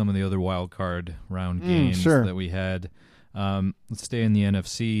about some of the other wild card round games sure. that we had. Let's stay in the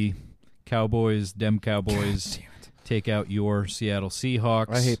NFC. Cowboys, Cowboys, take out your Seattle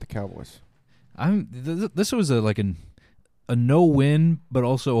Seahawks. I hate the Cowboys. This was a no-win, but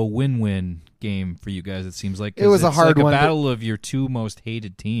also a win-win game for you guys. It seems like 'cause It was a it's hard like one a to- battle of your two most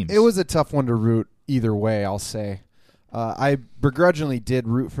hated teams. It was a tough one to root either way, I'll say. I begrudgingly did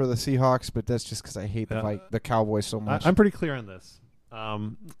root for the Seahawks, but that's just because I hate Yeah. the Cowboys so much. I'm pretty clear on this.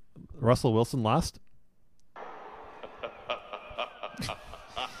 Russell Wilson lost.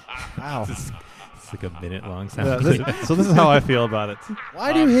 Wow. It's like a minute long Yeah, sound. so this is how I feel about it.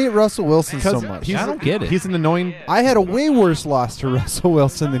 Why do you hate Russell Wilson so 'Cause much? he's- I don't get it. He's an annoying. I had a way worse loss to Russell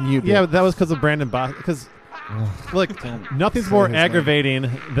Wilson than you did. Yeah, but that was because of Brandon Boss. Because look, nothing's more his name.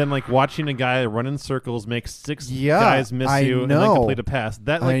 aggravating than like watching a guy run in circles, make six Yeah, guys miss I you, and then know. complete a pass.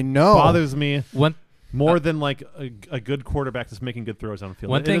 That like I know. bothers me One more than like a good quarterback that's making good throws on the field.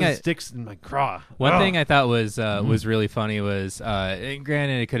 One It thing just I- sticks in my craw. One Ugh. thing I thought was really funny was, and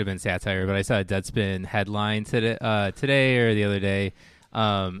granted, it could have been satire, but I saw a Deadspin headline today or the other day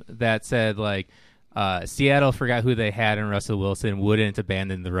that said like Seattle forgot who they had in Russell Wilson, wouldn't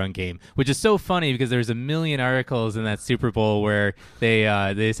abandon the run game, which is so funny because there's a million articles in that Super Bowl where they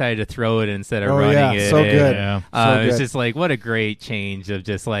decided to throw it instead of Oh, running yeah, it. so and, good. Yeah. So It's good. just like what a great change of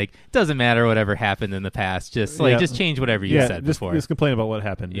just like doesn't matter whatever happened in the past, just like Yeah. just change whatever you said just, before. Just complain about what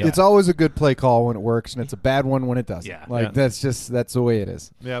happened. Yeah. It's always a good play call when it works, and it's a bad one when it doesn't. Yeah. Like Yeah. that's the way it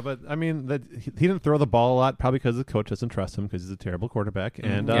is. Yeah, but I mean that he didn't throw the ball a lot, probably because the coach doesn't trust him because he's a terrible quarterback,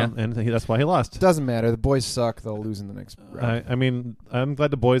 and Yeah. that's why he lost. Doesn't matter. The boys suck. They'll lose in the next round. I mean, I'm glad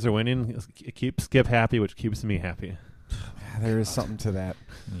the boys are winning. It keeps Skip happy, which keeps me happy. There is something to that.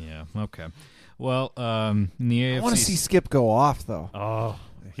 Yeah. Okay. Well, in the AFC, I want to see Skip go off though. Oh,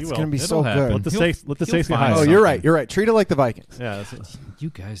 he It's will. going to be It'll so happen. good. Let the He'll- stakes he'll get find high. Oh, something. you're right. You're right. Treat it like the Vikings. Yeah, that's-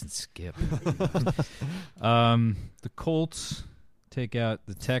 you guys and Skip. The Colts take out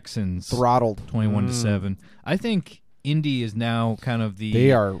the Texans Throttled. 21-7. I think Indy is now kind of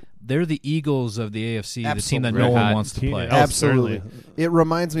the they're the Eagles of the AFC, the team that Absolutely. no Red one hot wants to team. play. Oh, Absolutely. certainly. It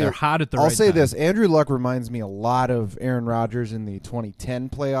reminds me. They're hot at the I'll right say time. this: Andrew Luck reminds me a lot of Aaron Rodgers in the 2010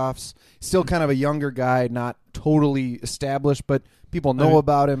 playoffs. Still kind of a younger guy, not totally established, but people know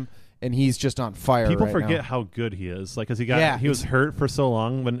about him, and he's just on fire. People right forget now. how good he is. Like, 'cause he was hurt for so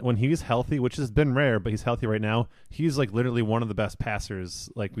long. When he's healthy, which has been rare, but he's healthy right now. He's like literally one of the best passers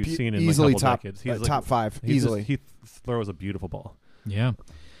like we've seen in easily like, a couple top decades. He's like, top 5 he's easily. he throws a beautiful ball. Yeah.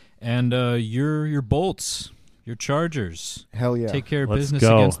 And your Bolts, your Chargers, Hell yeah! take care of Let's business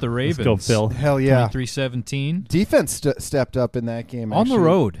go. against the Ravens. Let's go, Phil. Hell yeah! 23-17. Defense stepped up in that game. On the actually.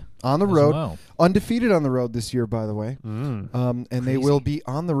 road. On the as road. well. Undefeated on the road this year, by the way. And they Crazy. will be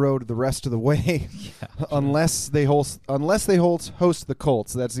on the road the rest of the way, unless they host the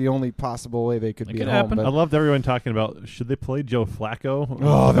Colts. That's the only possible way they could That be could at happen. home. I but- loved everyone talking about should they play Joe Flacco?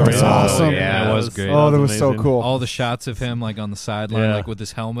 Oh, that was awesome. Yeah, that was great. Oh, that was so amazing. cool. All the shots of him like on the sideline, Yeah. like with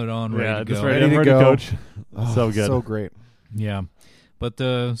his helmet on, ready Yeah, to just go. ready, Ready to ready to go. coach. Oh, So good. so great. Yeah, but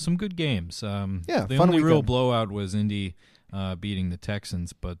some good games. Yeah, the fun only real weekend. blowout was Indy beating the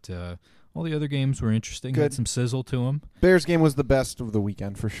Texans, but all the other games were interesting. Good. Had some sizzle to them. Bears game was the best of the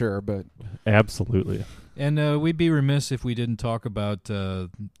weekend for sure, but Absolutely. And we'd be remiss if we didn't talk about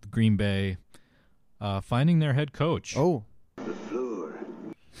Green Bay finding their head coach. oh.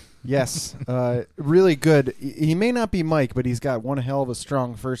 Yes, really good. He may not be Mike, but he's got one hell of a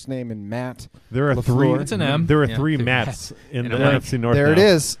strong first name in Matt. There are LaFleur. three. It's an M. There are Yeah. three Matts in And the a Mike. NFC North. There it now.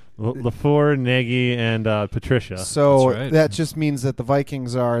 is. LaFleur, Nagy, and Patricia. So That's right. that just means that the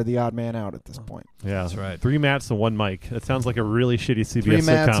Vikings are the odd man out at this point. Yeah, That's right. 3 Matts and 1 Mike. That sounds like a really shitty CBS 3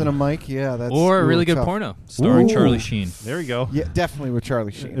 Matts sitcom. and a Mike. Yeah, that's or a really good tough. porno. Starring Ooh. Charlie Sheen. There we go. Yeah, definitely with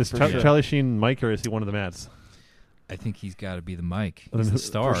Charlie Sheen. Is for Char- sure. Charlie Sheen Mike, or is he one of the Matts? I think he's got to be the Mike. Then He's who- the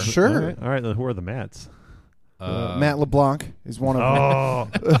star. for sure. All right, then who are the Matts? Matt LeBlanc is one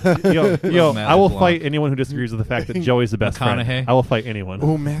of them. Oh, yo! Matt I will LeBlanc. fight anyone who disagrees with the fact that Joey's the best friend. McConaughey. I will fight anyone.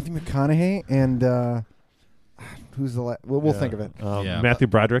 Oh, Matthew McConaughey and who's the we'll Yeah. think of it. Yeah. Matthew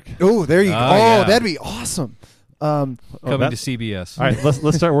Broderick. Oh, there you go. Oh, Oh, yeah. that'd be awesome. Coming that- to CBS. All right,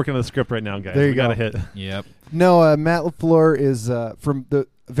 let's start working on the script right now, guys. There you we got to go. hit. Yep. No, Matt LaFleur is from the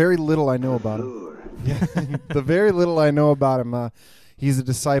very little I know about him. Yeah, the very little I know about him, he's a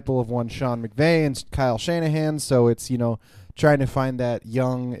disciple of one Sean McVay and Kyle Shanahan. So it's trying to find that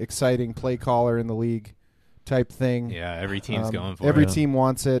young, exciting play caller in the league type thing. Yeah, every team's going for every it. team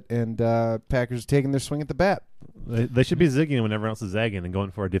wants it, and Packers are taking their swing at the bat. They should be zigging when everyone else is zagging and going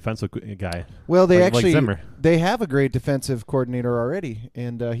for a defensive guy. Well, they Like actually Zimmer. they have a great defensive coordinator already,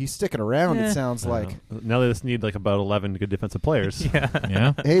 and he's sticking around. It sounds like. Now they just need like about 11 good defensive players.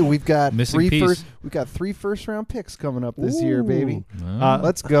 Yeah. Hey, we've got Missing piece. We've got 3 first-round picks coming up this year, baby. Let's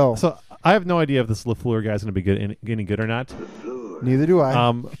Let's go. So I have no idea if this LaFleur guy is going to be good, any good or not. Neither do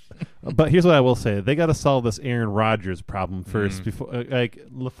I. But here's what I will say: they got to solve this Aaron Rodgers problem first. Before, like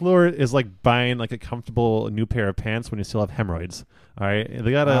LaFleur is like buying like a comfortable new pair of pants when you still have hemorrhoids. All right,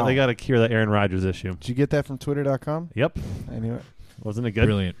 they gotta cure that Aaron Rodgers issue. Did you get that from Twitter.com? Yep, I knew it. wasn't it good?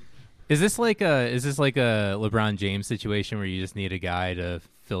 Brilliant. Is this like a LeBron James situation where you just need a guy to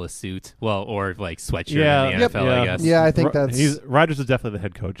fill a suit? Well, or like sweatshirt in the NFL, I guess. Yeah, I think that's Rodgers is definitely the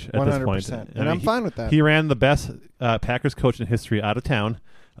head coach at this point, 100%. And I'm fine with that. He ran the best Packers coach in history out of town,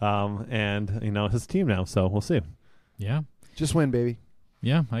 and his team now. So we'll see. Yeah. Just win, baby.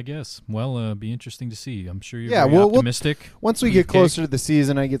 Yeah, I guess. Well, be interesting to see. I'm sure you're Yeah, very we'll optimistic. Once we get closer to the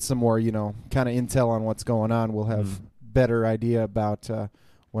season, I get some more, kind of intel on what's going on. We'll have better idea about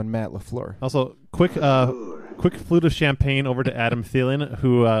when Matt LaFleur. Also, quick flute of champagne over to Adam Thielen,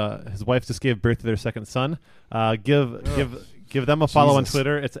 who his wife just gave birth to their second son. Give them a follow on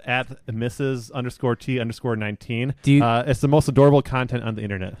Twitter. It's at Mrs.T_19. It's the most adorable content on the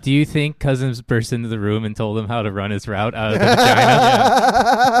internet. Do you think Cousins burst into the room and told him how to run his route out of the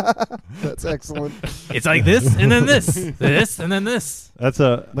vagina? That's excellent. It's like this, and then this, and then this. That's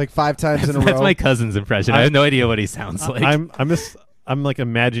a like 5 times in a row. That's my Cousins impression. I have no idea what he sounds like. I'm like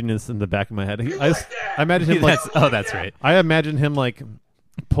imagining this in the back of my head. I imagine him like. That's right. I imagine him like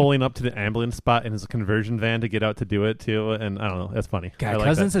pulling up to the ambulance spot in his conversion van to get out to do it too, and I don't know. That's funny. God, like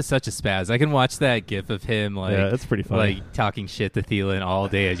Cousins is such a spaz. I can watch that gif of him like, yeah, it's pretty funny. Like talking shit to Thielen all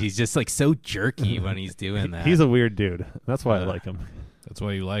day. He's just like so jerky when he's doing that. He's a weird dude. That's why I like him. That's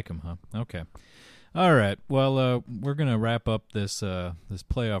why you like him, huh? Okay. All right. Well, we're gonna wrap up this this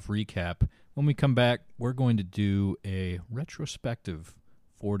playoff recap. When we come back, we're going to do a retrospective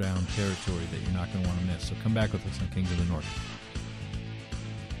 4-down territory that you're not going to want to miss. So come back with us on Kings of the North.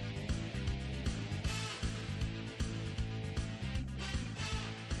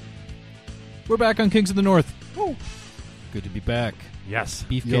 We're back on Kings of the North. Woo. Good to be back. Yes.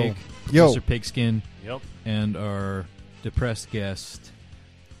 Beefcake, Yo. Professor Pigskin, Yep. and our depressed guest,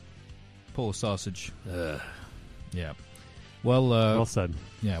 Polish Sausage. Yeah. Well said.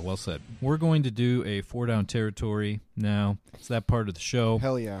 Yeah, well said. We're going to do a 4-down territory now. It's that part of the show.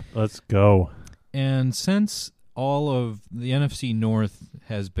 Hell yeah. Let's go. And since all of the NFC North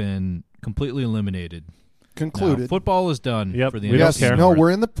has been completely eliminated, Concluded. now, football is done Yep, for the we NFC don't Yes. care. No, North. we're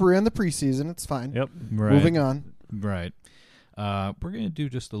in the preseason. It's fine. Yep. Right. Moving on. Right. We're going to do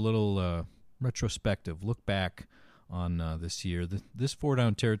just a little retrospective, look back on this year. This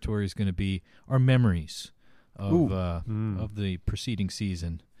 4-down territory is going to be our memories of the preceding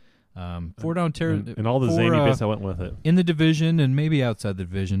season. 4-down territory. And all the zany bits that went with it. In the division and maybe outside the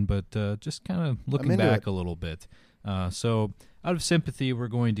division, but just kind of looking into back it. a little bit. So out of sympathy, we're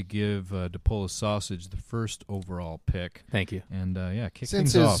going to give DePola Sausage the first overall pick. Thank you. And, kick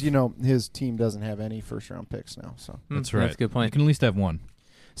Since things off. his team doesn't have any first-round picks now. So That's right. That's a good point. You can at least have one.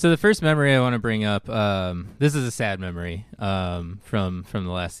 So the first memory I want to bring up, this is a sad memory from the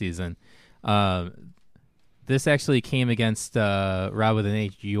last season. This actually came against Rob with an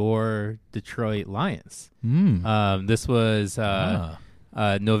H, your Detroit Lions. This was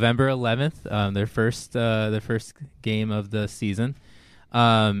November 11th, their first game of the season.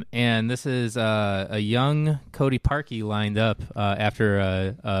 And this is a young Cody Parkey lined up after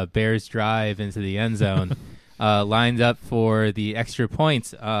a Bears drive into the end zone. Lined up for the extra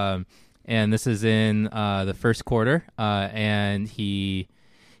points, and this is in the first quarter, and he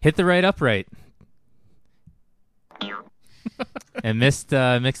hit the right upright and missed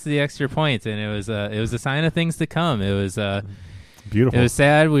the extra point, and it was a sign of things to come. It was Beautiful. It was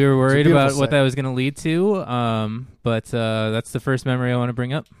sad. We were worried beautiful about what sight. that was going to lead to, but that's the first memory I want to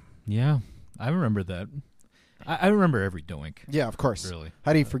bring up. Yeah, I remember that. I remember every doink. yeah, of course. Really.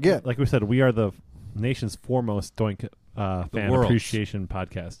 How do you forget? Like we said, we are the nation's foremost Doink fan world's. appreciation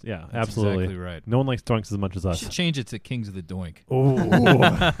podcast. Yeah, That's absolutely. exactly right. No one likes Doinks as much as You us. should change it to Kings of the Doink. Oh,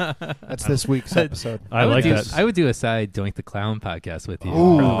 That's this week's episode. I like would do, that. I would do a side Doink the Clown podcast with you.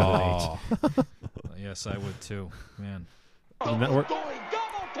 Ooh. Oh. Yes, I would too. Man. The network,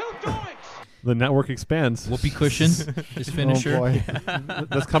 the network expands. Whoopee cushion, his finisher. Oh boy.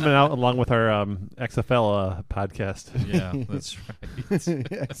 That's coming out along with our XFL podcast. Yeah, that's right.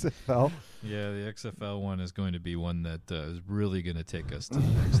 XFL. Yeah, the XFL one is going to be one that is really going to take us to the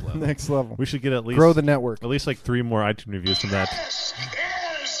next level. Next level. We should get at least Grow the network. at least like 3 more iTunes reviews from that. This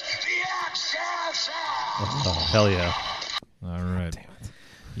is the XFL. Oh, hell yeah! All right.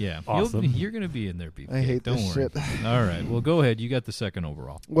 Yeah, Awesome. you're going to be in there, Beefcake. I hate Don't this worry. shit. All right. Well, go ahead. You got the second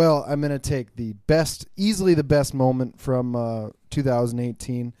overall. Well, I'm going to take easily the best moment from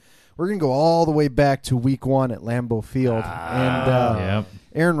 2018. We're going to go all the way back to week 1 at Lambeau Field. And Yeah.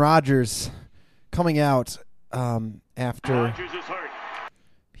 Aaron Rodgers coming out after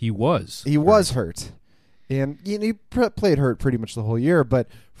He was. he was hurt. And he played hurt pretty much the whole year. But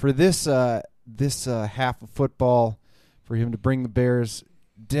for this half of football, for him to bring the Bears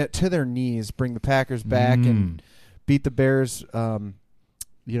to their knees, bring the Packers back and beat the Bears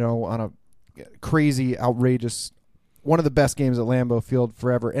on a crazy, outrageous, one of the best games at Lambeau Field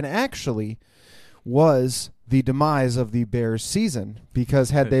forever, and actually was the demise of the Bears' season, because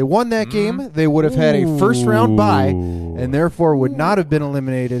had they won that game, they would have had a first-round bye, and therefore would not have been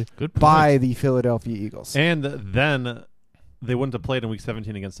eliminated by the Philadelphia Eagles. And then they wouldn't have played in Week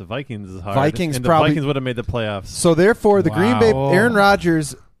 17 against the Vikings as hard. Vikings and probably- the Vikings would have made the playoffs. So therefore, the Green Bay Wow. Aaron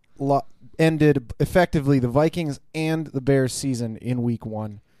Rodgers ended effectively the Vikings and the Bears' season in Week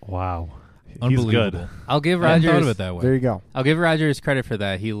 1. Wow. He's Unbelievable. good. I'll give I hadn't thought Rodgers. of it that way. There you go. I'll give Rodgers credit for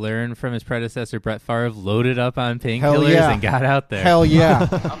that. He learned from his predecessor Brett Favre, loaded up on Hell painkillers, yeah. and got out there. Hell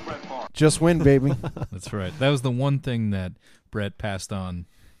yeah. Just win, baby. That's right. That was the one thing that Brett passed on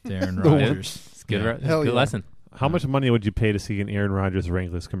to Aaron The one- Rodgers. It's good, Yeah. Hell good yeah. lesson. How much money would you pay to see an Aaron Rodgers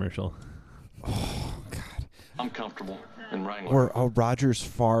Wranglers commercial? I'm comfortable in Wrangler. Or a Rodgers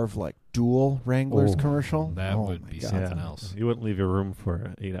Favre dual Wranglers Oh, commercial. That Oh would my be God. something else. You wouldn't leave your room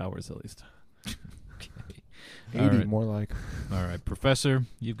for 8 hours at least. 80 All right. more like. All right, Professor,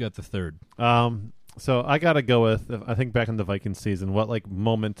 you've got the third. So I gotta go with, I think back in the Vikings season, what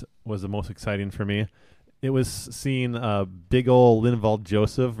moment was the most exciting for me? It was seeing big old Linval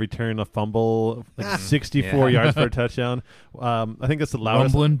Joseph return a fumble 64 Yeah. yards for a touchdown. I think that's the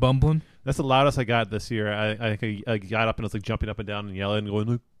loudest. Bumbling. That's the loudest I got this year. I think I got up and was jumping up and down and yelling and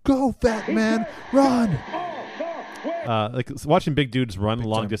going Go, fat man, run. watching big dudes run Big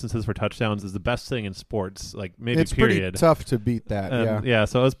long time. distances for touchdowns is the best thing in sports. Maybe It's period. pretty tough to beat that. Yeah.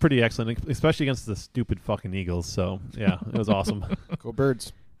 So it was pretty excellent, especially against the stupid fucking Eagles. So yeah, it was awesome. Go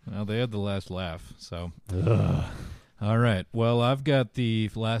Birds. Well, they had the last laugh, so. All right. Well, I've got the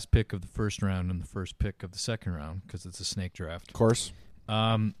last pick of the first round and the first pick of the second round because it's a snake draft. Of course.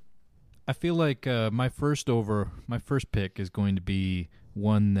 I feel like my first pick is going to be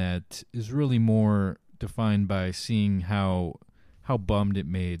one that is really more defined by seeing how bummed it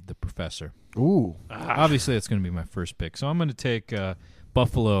made the Professor. Ooh. Obviously, that's going to be my first pick. So I'm going to take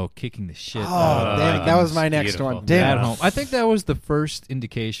Buffalo kicking the shit Oh, out of the damn it. That was Vikings my next Beautiful. one. Damn at it. home. I think that was the first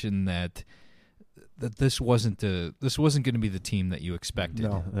indication that this wasn't going to be the team that you expected.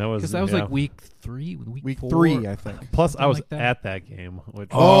 No. That was Because that was yeah. like week 3, week 4. 3, I think. Plus, I was like that. at that game, which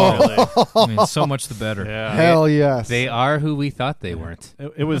Oh. was I mean, so much the better. really, yeah. Hell yes. They are who we thought they weren't.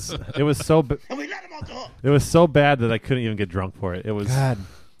 It was so And we let him off the hook. it was so bad that I couldn't even get drunk for it. It was God.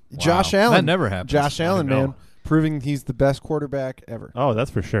 Josh Allen. That never happens. Josh Allen, know. man. Proving he's the best quarterback ever. oh,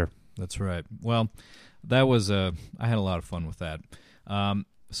 that's for sure. That's right. Well, that was I had a lot of fun with that.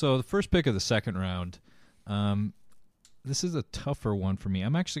 So the first pick of the second round, this is a tougher one for me.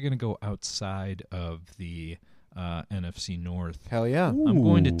 I'm actually going to go outside of the NFC North. Hell yeah. I'm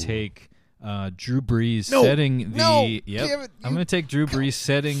going to take Drew Brees No. setting the. No. Yep. Damn it, I'm going to take Drew Brees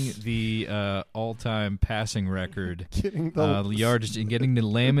setting the all-time passing record. Getting the Yardage and getting the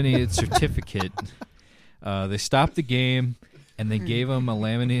laminated certificate. They stopped the game and they gave him a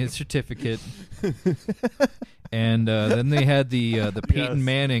laminated certificate. And then they had the Peyton Yes.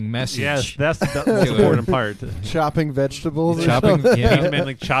 Manning message. Yes, that's the most important part. chopping vegetables. or Chopping, something. yeah, Peyton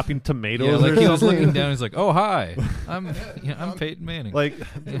Manning chopping tomatoes. yeah, like or he was something. looking down. He's like, "Oh hi, I'm Peyton Manning." Like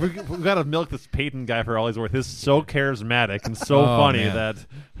we got to milk this Peyton guy for all he's worth. He's so charismatic and so Oh, funny man. that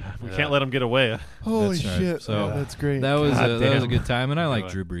we can't let him get away. Holy That's right. shit. So, that's great. that was God that was a damn. good time, and I like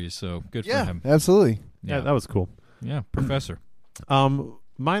Anyway. Drew Brees, so good for yeah, him. absolutely. Yeah, that was cool. Yeah, Professor.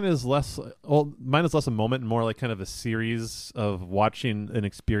 Mine is less a moment and more like kind of a series of watching an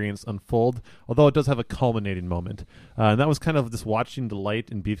experience unfold, although it does have a culminating moment. And that was kind of just watching the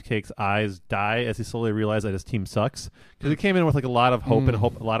light in Beefcake's eyes die as he slowly realized that his team sucks. Because he came in with a lot of hope and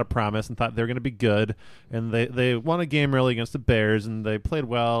a lot of promise and thought they were going to be good. And they won a game early against the Bears, and they played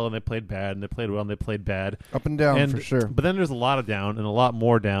well and they played bad and they played well and they played bad. Up and down And- for sure. But then there's a lot of down and a lot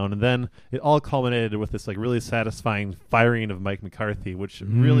more down, and then it all culminated with this really satisfying firing of Mike McCarthy, which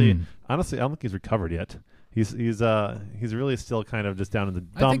really, honestly, I don't think he's recovered yet. He's really still kind of just down in the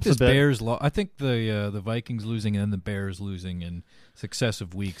dumps I think this a bit. Bears. I think the Vikings losing and then the Bears losing in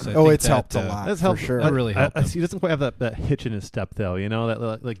successive weeks. I Oh, think it's that, helped a lot. That's for helped. sure. That really helped him. He doesn't quite have that hitch in his step, though. You know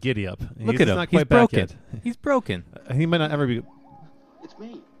that like giddy up. Look He's at him. Not He's quite back broken. yet. He's broken. He might not ever be. It's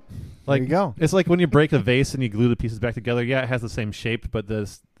me. Like you go. It's like when you break a vase and you glue the pieces back together. Yeah, it has the same shape, but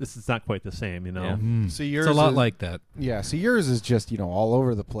this is not quite the same. You know. Yeah. So It's yours a lot is- like that. Yeah, so yours is just, all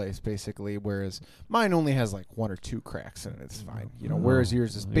over the place, basically, whereas mine only has like 1 or 2 cracks in it. It's fine. Whereas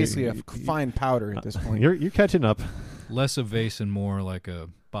yours is basically a fine powder at this point. You're catching up. Less a vase and more like a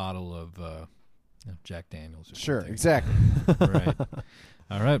bottle of Jack Daniels. Or Sure, something. exactly. Right.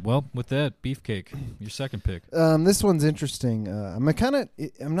 All right. Well, with that, Beefcake, your second pick. This one's interesting. I'm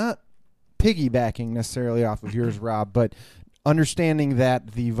not piggybacking necessarily off of yours, Rob, but understanding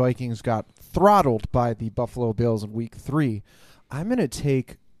that the Vikings got throttled by the Buffalo Bills in Week 3, I'm going to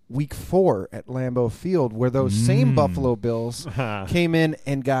take Week 4 at Lambeau Field, where those same Buffalo Bills came in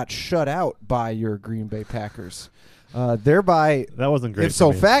and got shut out by your Green Bay Packers. Thereby, That wasn't great. ipso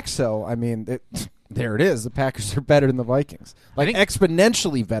for me. facto, I mean, there it is. The Packers are better than the Vikings, like think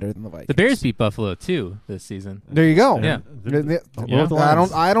exponentially better than the Vikings. The Bears beat Buffalo too this season. There you go. Yeah.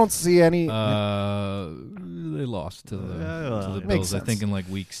 I don't see any. They lost to the Makes Bills. I sense. think in like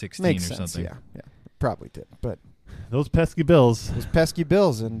week 16 Makes or sense. something. Yeah, probably did. But Those pesky Bills. those pesky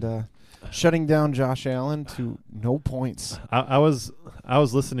Bills and shutting down Josh Allen to no points. I was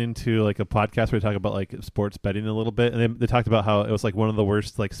listening to like a podcast where they talk about like sports betting a little bit, and they talked about how it was like one of the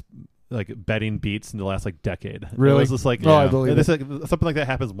worst like betting beats in the last like decade. Really? It was just like, Oh, I believe it's like something like that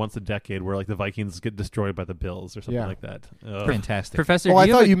happens once a decade, where like the Vikings get destroyed by the Bills or something Yeah. like that. Fantastic. Professor, Oh, do I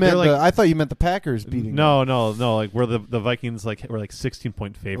you thought have a- you meant they're like- I thought you meant the Packers beating. No, like where the Vikings like were like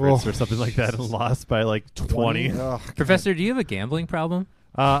 16-point favorites Oh, or something like that and lost by like 20. Ugh. Professor, do you have a gambling problem?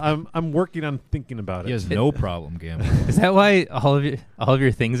 I'm working on thinking about He it. has no problem gambling. Is that why all of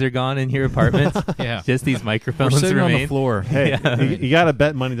your things are gone in your apartment? Yeah. Just these We're microphones sitting on remain. the floor. Hey, Yeah. you got to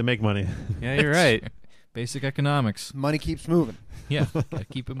bet money to make money. Yeah, you're right. Basic economics. Money keeps moving. Yeah, gotta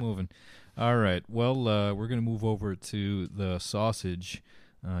keep it moving. All right. Well, we're going to move over to the sausage.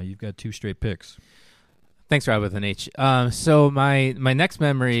 You've got 2 straight picks. Thanks, Rob with an H. So my next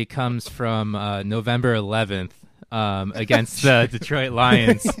memory comes from November 11th against the Detroit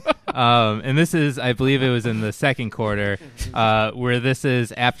Lions. And this is, I believe it was in the second quarter, where this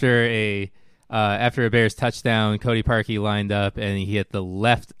is after a Bears touchdown. Cody Parkey lined up and he hit the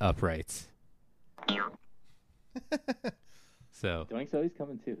left upright. So Doinks always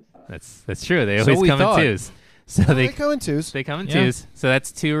coming too. that's true. They So always we come thought. in twos. So They come in twos. They come in Yeah. twos. So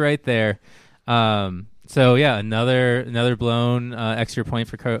that's 2 right there. So yeah, another blown extra point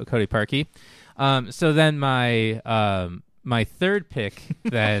for Cody Parkey. So then my third pick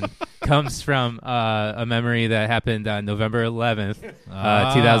then comes from a memory that happened on November 11th,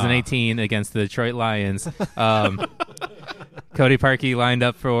 2018 against the Detroit Lions. Cody Parkey lined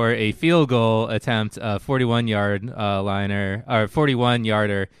up for a field goal attempt, 41-yard liner or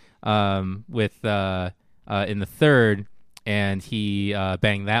 41-yarder with in the third, and he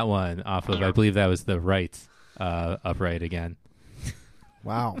banged that one off of, I believe that was the right upright again.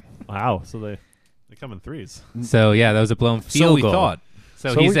 Wow. Wow. So they come in threes. So yeah, that was a blown field So we goal. thought.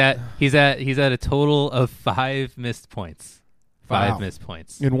 So, So he's we- at a total of 5 missed points. 5 Wow. missed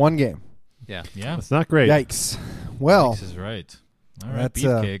points. In one game. Yeah. Yeah. That's not great. Yikes. Well, This is right. All right, That's,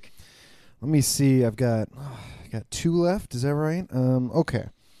 beefcake. let me see. I've got 2 left. Is that right? Okay.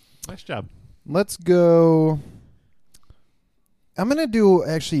 Nice job. Let's go. I'm going to do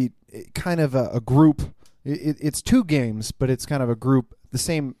actually kind of a group. It's 2 games, but it's kind of a group. The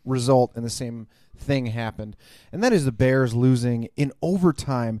same result and the same thing happened. And that is the Bears losing in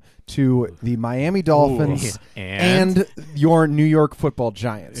overtime to the Miami Dolphins and your New York Football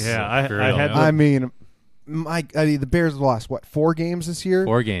Giants. Yeah, I Brutal. had. I mean, the Bears lost, 4 games this year?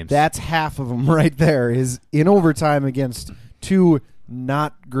 4 games. That's half of them right there is in overtime against 2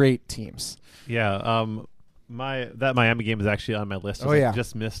 not great teams. Yeah. That Miami game is actually on my list. Oh, yeah.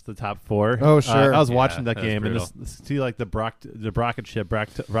 Just missed the top 4. Oh, sure. I was Yeah, watching that that was game and brutal. see like the Brockett Brock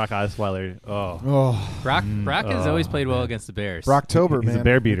Osweiler. Oh, Oh, Brock has always played well against the Bears. Brocktober, He's a man.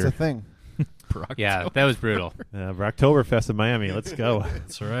 bear It's beater. a thing. Yeah, that was brutal. Brocktoberfest in Miami. Let's go.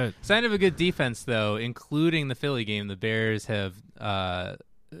 That's all right. Sign of a good defense, though, including the Philly game. The Bears have,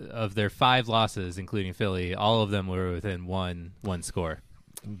 of their 5 losses, including Philly, all of them were within one score.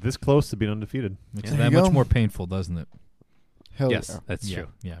 This close to being undefeated. Makes There it that you much go. more painful, doesn't it? Hell Yes, yeah. that's yeah. true.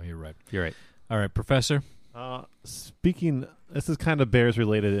 Yeah, you're right. You're right. All right, Professor. Speaking, this is kind of Bears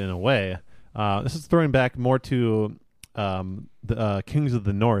related in a way. This is throwing back more to the Kings of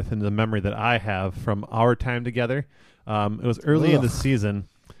the North and the memory that I have from our time together. It was early in the season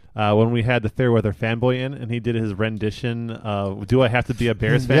when we had the Fairweather fanboy in, and he did his rendition of "Do I Have to Be a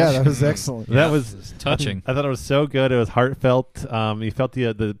Bears Fan?" Yeah, that was excellent. That was Touching. I thought it was so good. It was heartfelt. You felt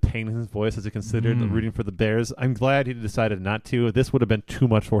the pain in his voice as he considered rooting for the Bears. I'm glad he decided not to. This would have been too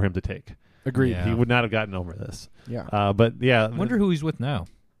much for him to take. Agreed. Yeah. He would not have gotten over this. Yeah. But yeah, I wonder who he's with now.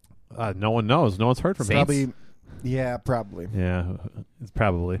 no one knows. No one's heard from him. Probably. Yeah, probably. Yeah, it's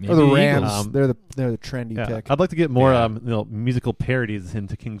probably. Maybe Or the the Rams. Eagles. They're the trendy Yeah, pick. I'd like to get more Yeah. musical parodies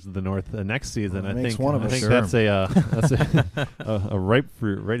into Kings of the North next season. Well, I makes think one of I us. think Sure. that's a ripe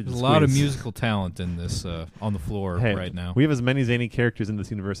fruit ready to There's a lot of squeeze. musical talent in this on the floor Hey, right now. We have as many zany characters in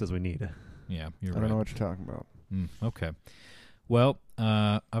this universe as we need. Yeah, you're I right. don't know what you're talking about. Okay. Well,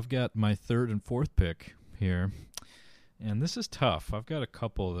 I've got my 3rd and 4th pick here, And this is tough. I've got a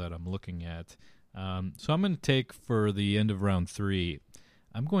couple that I'm looking at. So I'm going to take, for the end of round 3,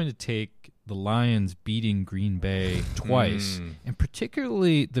 I'm going to take the Lions beating Green Bay twice, and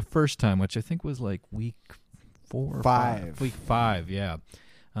particularly the first time, which I think was like week 4 or 5. Week 5, yeah.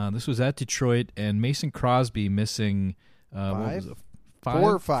 This was at Detroit, and Mason Crosby missing 5? What was it? 4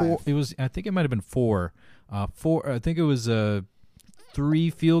 or 5? It was. I think it might have been 4. 4. I think it was 3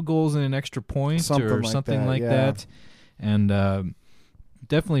 field goals and an extra point, or something like that. And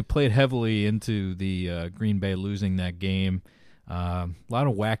definitely played heavily into the Green Bay losing that game. A lot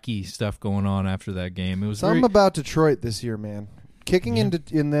of wacky stuff going on after that game. It was something about Detroit this year, man. Kicking in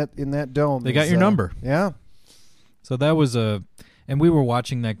that dome. They got your number. Yeah. So that was and we were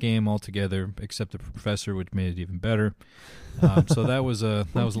watching that game all together, except the professor, which made it even better. So that was a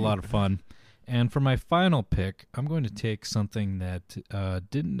lot of fun. And for my final pick, I'm going to take something that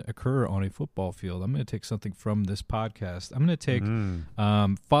didn't occur on a football field. I'm going to take something from this podcast. I'm going to take,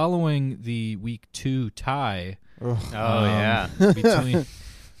 following the week 2 tie. Between,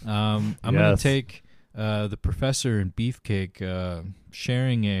 I'm going to take the professor and Beefcake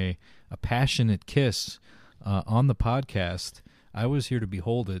sharing a passionate kiss on the podcast. I was here to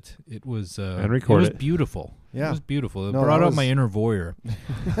behold it. It was and record it was beautiful. Yeah. It was beautiful. It brought out my inner voyeur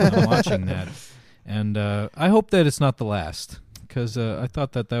watching that. And I hope that it's not the last, because I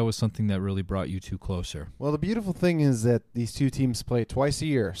thought that was something that really brought you two closer. Well, the beautiful thing is that these two teams play twice a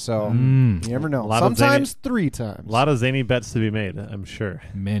year, so you never know. Sometimes 3 times. A lot of zany bets to be made, I'm sure.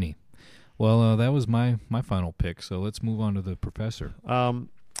 Many. Well, that was my final pick, so let's move on to the professor.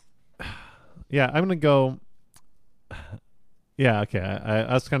 Yeah, I'm going to go... Yeah, okay.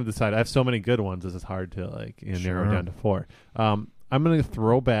 I was kind of decide. I have so many good ones. This is hard to narrow down to 4. I'm going to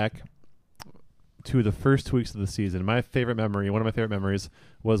throw back to the first 2 weeks of the season. One of my favorite memories,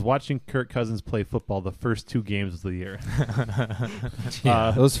 was watching Kirk Cousins play football the first 2 games of the year.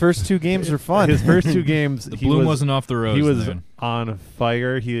 Those first 2 games are fun. His first 2 games, the bloom wasn't off the rose. He was then. on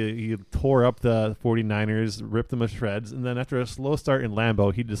fire. He tore up the 49ers, ripped them to shreds, and then after a slow start in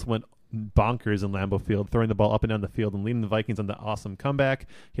Lambeau, he just went bonkers in Lambeau Field, throwing the ball up and down the field and leading the Vikings on the awesome comeback.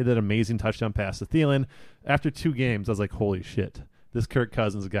 He had that amazing touchdown pass to Thielen. After 2 games, I was like, holy shit, this Kirk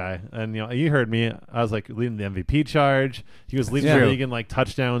Cousins guy. And you heard me, I was like leading the MVP charge. He was leading the league in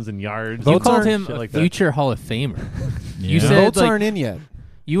touchdowns and yards. You called him a future Hall of Famer. You said votes aren't in yet.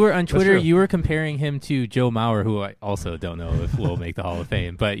 You were on Twitter, you were comparing him to Joe Mauer, who I also don't know if will make the Hall of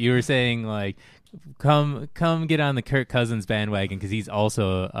Fame, but you were saying come get on the Kirk Cousins bandwagon because he's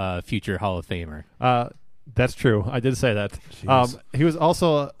also a future Hall of Famer. That's true. I did say that. He was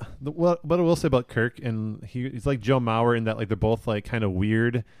also what I will say about Kirk, and he's like Joe Mauer in that they're both kind of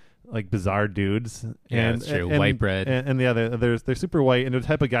weird, bizarre dudes. Yeah, that's true. White bread. And they're super white, and they're the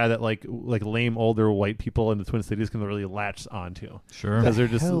type of guy that like lame older white people in the Twin Cities can really latch onto. Sure. Because they're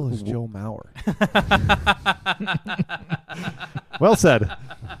just hell is Joe Mauer. Well said.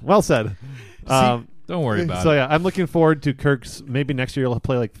 Well said. Don't worry about it. So, yeah, I'm looking forward to Kirk's. Maybe next year he'll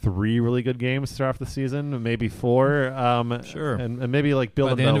play 3 really good games to start off the season, maybe 4. Sure. And maybe build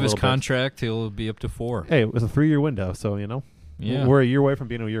by up the end of his bit. contract, he'll be up to 4. Hey, it was a 3-year window, so, yeah. We're a year away from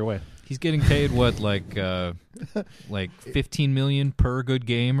being a year away. He's getting paid what, $15 million per good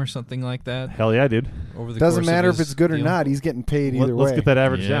game or something like that? Hell yeah, dude. Over the Doesn't course of matter if his it's good or deal. not. He's getting paid either way. Let's get that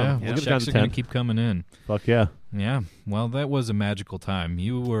average down. Yeah, We'll get it down checks to are going 10. to keep coming in. Fuck yeah. Yeah. Well, that was a magical time.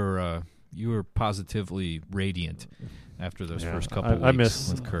 You were positively radiant after those first couple weeks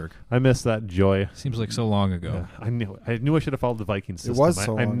with Kirk. I miss that joy. Seems like so long ago. Yeah, I knew I should have followed the Vikings system. It was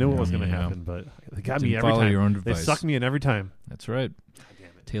so I knew long it was ago. going to Yeah. happen, but they got Didn't me every follow time. your own They advice. sucked me in every time. That's right. God damn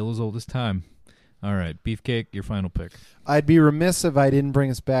it. Tale as old as time. All right, Beefcake, your final pick. I'd be remiss if I didn't bring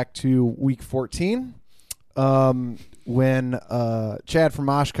us back to week 14 when Chad from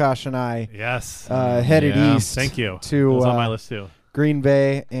Oshkosh and I Yes. headed Yeah. east. Thank you. To it was on my list too. Green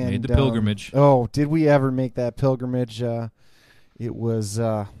Bay and Made the pilgrimage. Oh, did we ever make that pilgrimage? It was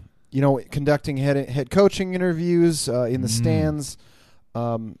conducting head coaching interviews in the stands.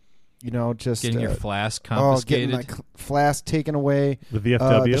 Just Getting your flask getting confiscated. my flask taken away. The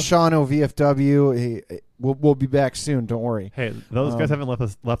VFW. The Shawano VFW. We'll be back soon. Don't worry. Hey, those guys haven't left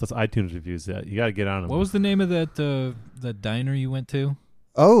us iTunes reviews yet. You got to get on them. What was the name of that diner you went to?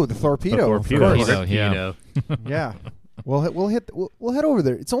 Oh, the Torpedo. The Torpedo. Of course. Yeah. Yeah. We'll head over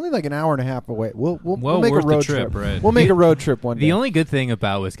there. It's only an hour and a half away. We'll make a worth the road trip, right. We'll make a road trip one day. The only good thing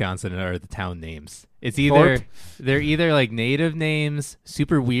about Wisconsin are the town names. It's either they're either native names,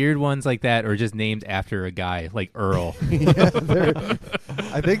 super weird ones like that, or just named after a guy like Earl.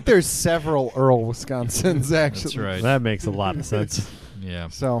 I think there's several Earl Wisconsins actually. That's right. That makes a lot of sense. Yeah.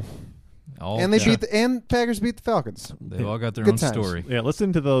 So And Packers beat the Falcons. They all got their Good own times. story. Yeah,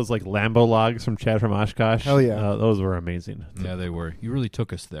 listen to those like Lambo logs from Chad from Oshkosh. Hell yeah. Those were amazing. Yeah, they were. You really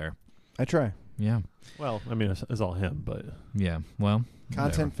took us there. I try. Yeah. Well, I mean, it's all him, but Yeah. Well,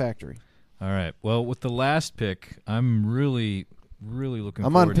 Content Factory. All right. Well, with the last pick, I'm really looking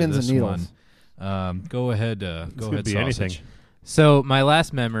I'm forward on pins to this and needles. one. Go ahead. Go could ahead, be Sausage. anything. So my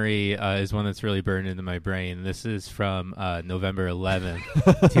last memory is one that's really burned into my brain. This is from November 11th,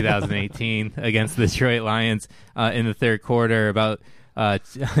 2018, against the Detroit Lions in the third quarter. About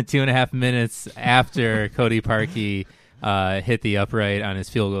 2.5 minutes after Cody Parkey hit the upright on his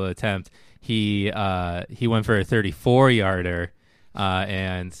field goal attempt, he went for a 34-yarder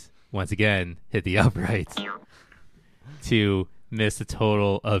and once again hit the upright to miss a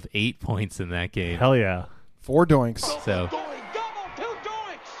total of 8 points in that game. hell yeah. 4 doinks. So.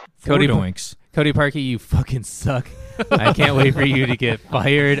 Cody Doinks. Cody Parkey, you fucking suck. I can't wait for you to get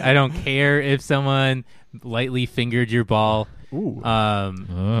fired. I don't care if someone lightly fingered your ball. Ooh.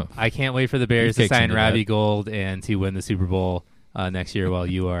 I can't wait for the Bears He to kicks sign into Robbie that. Gold and to win the Super Bowl next year while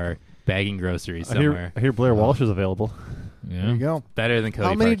you are bagging groceries I somewhere. hear Blair Walsh is available. Yeah. There you go. Better than Cody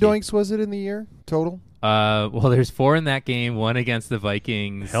How many Parkey. doinks was it in the year total? Well, there's 4 in that game, 1 against the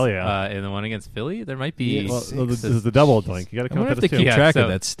Vikings. Hell yeah. And the 1 against Philly. There might be... Well, Six. this is the double doink. You got to I count wonder that if as they two. keep track so, of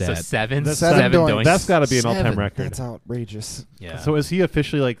that stat. So 7? That's 7 doinks. doinks. That's got to be an all-time 7. record. That's outrageous. Yeah. So is he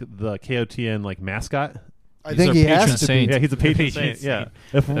officially like the KOTN like mascot? I He's think our he patron has to saint. be. Yeah, he's a patron Patron saint. Yeah, saint.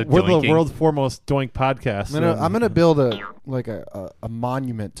 if A we're the doinking. world's foremost doink podcast, I'm gonna build a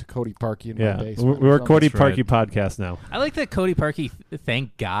monument to Cody Parkey in my yeah, basement. we're or Cody That's right. Parkey podcast now. I like that Cody Parkey,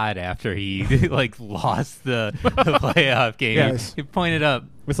 thank God, after he like lost the playoff game. Yes. He pointed up.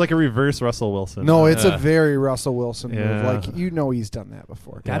 It's like a reverse Russell Wilson. No, it's a very Russell Wilson Yeah. move. Like he's done that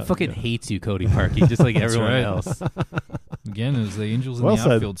before. God Yeah, fucking yeah. hates you, Cody Parkey, just like everyone right. else. Again, it was the angels in Well the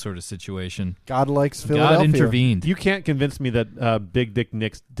said. outfield sort of situation. God likes Philadelphia. God intervened. You can't convince me that Big Dick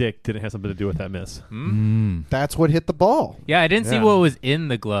Nick's dick didn't have something to do with that miss. That's what hit the ball. Yeah, I didn't see Yeah. what was in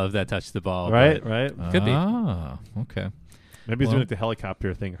the glove that touched the ball. Right, but- right. Could be. Ah, okay. Maybe he's Well- doing like the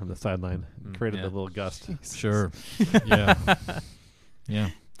helicopter thing from the sideline. Created yeah. the little gust. Sure. Yeah. Yeah.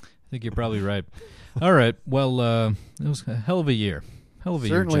 I think you're probably right. All right. Well, it was a hell of a year. Hell of a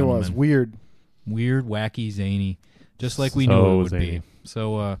Certainly year, was gentlemen. weird. Weird, wacky, zany, just like we So knew it would zany. be.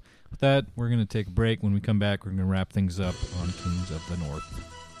 So with that, we're going to take a break. When we come back, we're going to wrap things up on Kings of the North.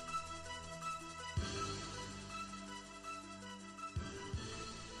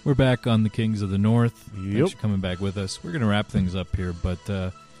 We're back on the Kings of the North. Yep. Thanks for coming back with us. We're going to wrap things up here, but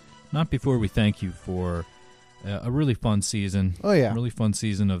not before we thank you for a really fun season. Oh yeah. A really fun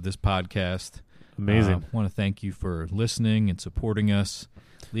season of this podcast. Amazing. Want to thank you for listening and supporting us,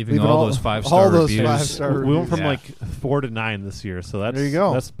 leaving Leaving all those 5-star all those reviews. 5-star We went from Yeah. like 4 to 9 this year, so that's There you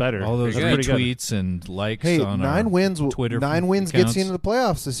go. That's better. All those That's pretty good. retweets and likes Hey, on 9 our wins. Twitter 9 wins accounts. gets you into the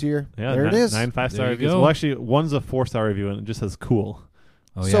playoffs this year. Yeah, there it is. 9 5-star There you reviews. go. Well, actually, one's a 4-star review and it just says cool.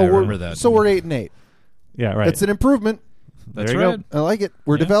 Oh, yeah, so I we're remember that. so we're 8-8. Yeah, right. That's an improvement. That's there you right. go. I like it.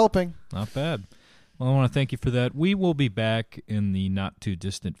 We're Yeah. developing. Not bad. Well, I want to thank you for that. We will be back in the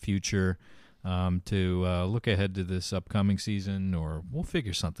not-too-distant future to look ahead to this upcoming season, or we'll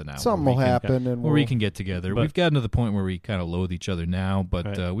figure something out. Something where will we can- happen, and Where we'll, we can get together. But- We've gotten to the point where we kind of loathe each other now, but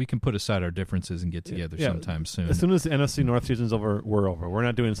Right. we can put aside our differences and get together Yeah. sometime soon. As soon as the NFC North season's over, we're over. We're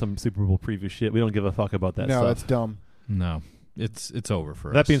not doing some Super Bowl preview shit. We don't give a fuck about that no, stuff. it's dumb. No, it's over for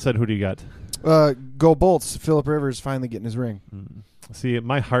us. That being said, who do you got? Go Bolts. Phillip Rivers finally getting his ring. See,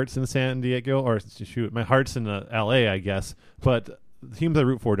 my heart's in San Diego, or shoot, my heart's in L.A., I guess. But the teams I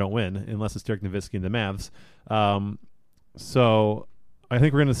root for don't win unless it's Dirk Nowitzki and the Mavs. So I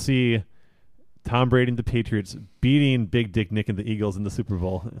think we're going to see Tom Brady and the Patriots beating Big Dick Nick and the Eagles in the Super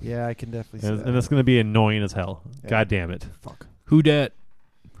Bowl. Yeah, I can definitely see And, that. and it's going to be annoying as hell. Yeah. God damn it. Fuck. Who dat?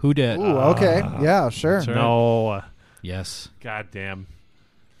 Who dat? Ooh, okay. Yeah, sure. That's right. No. Yes. God damn.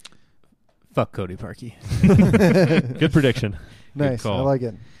 Fuck Cody Parkey. Good prediction. Nice. call. I like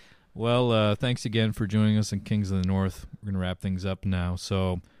it. Well, thanks again for joining us in Kings of the North. We're going to wrap things up now.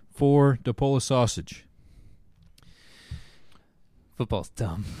 So, for DePola Sausage, Football's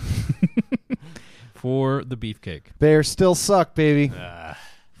dumb. for the Beefcake, Bears still suck, baby.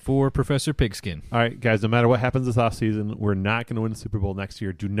 for Professor Pigskin, All right, guys, no matter what happens this offseason, we're not going to win the Super Bowl next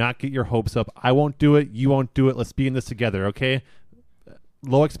year. Do not get your hopes up. I won't do it. You won't do it. Let's be in this together, okay?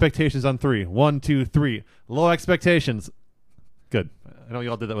 Low expectations on 3. 1, 2, 3. Low expectations. Good. I know you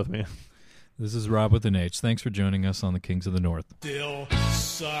all did that with me. this is Rob with an H. Thanks for joining us on the Kings of the North. Still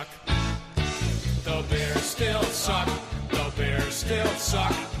suck. The Bears still suck. The Bears still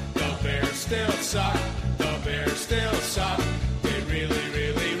suck. The Bears still suck. The Bears still suck. They really,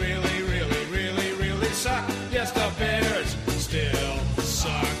 really, really, really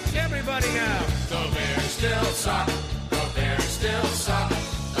still suck. The Bears still suck.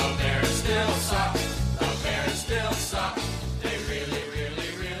 The Bears still suck. The Bears still suck. They really, really,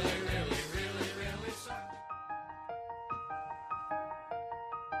 really, really, really, really suck.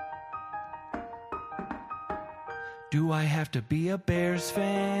 Do I have to be a Bears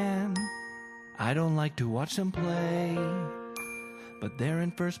fan? I don't like to watch them play, but they're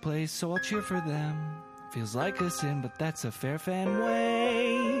in first place, so I'll cheer for them. Feels like a sin, but that's a fair fan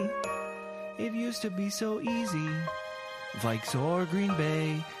way. It used to be so easy, Vikes or Green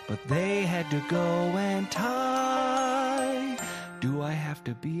Bay, but they had to go and tie. Do I have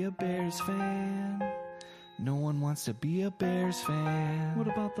to be a Bears fan? No one wants to be a Bears fan. What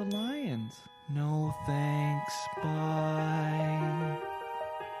about the Lions? No thanks, bye.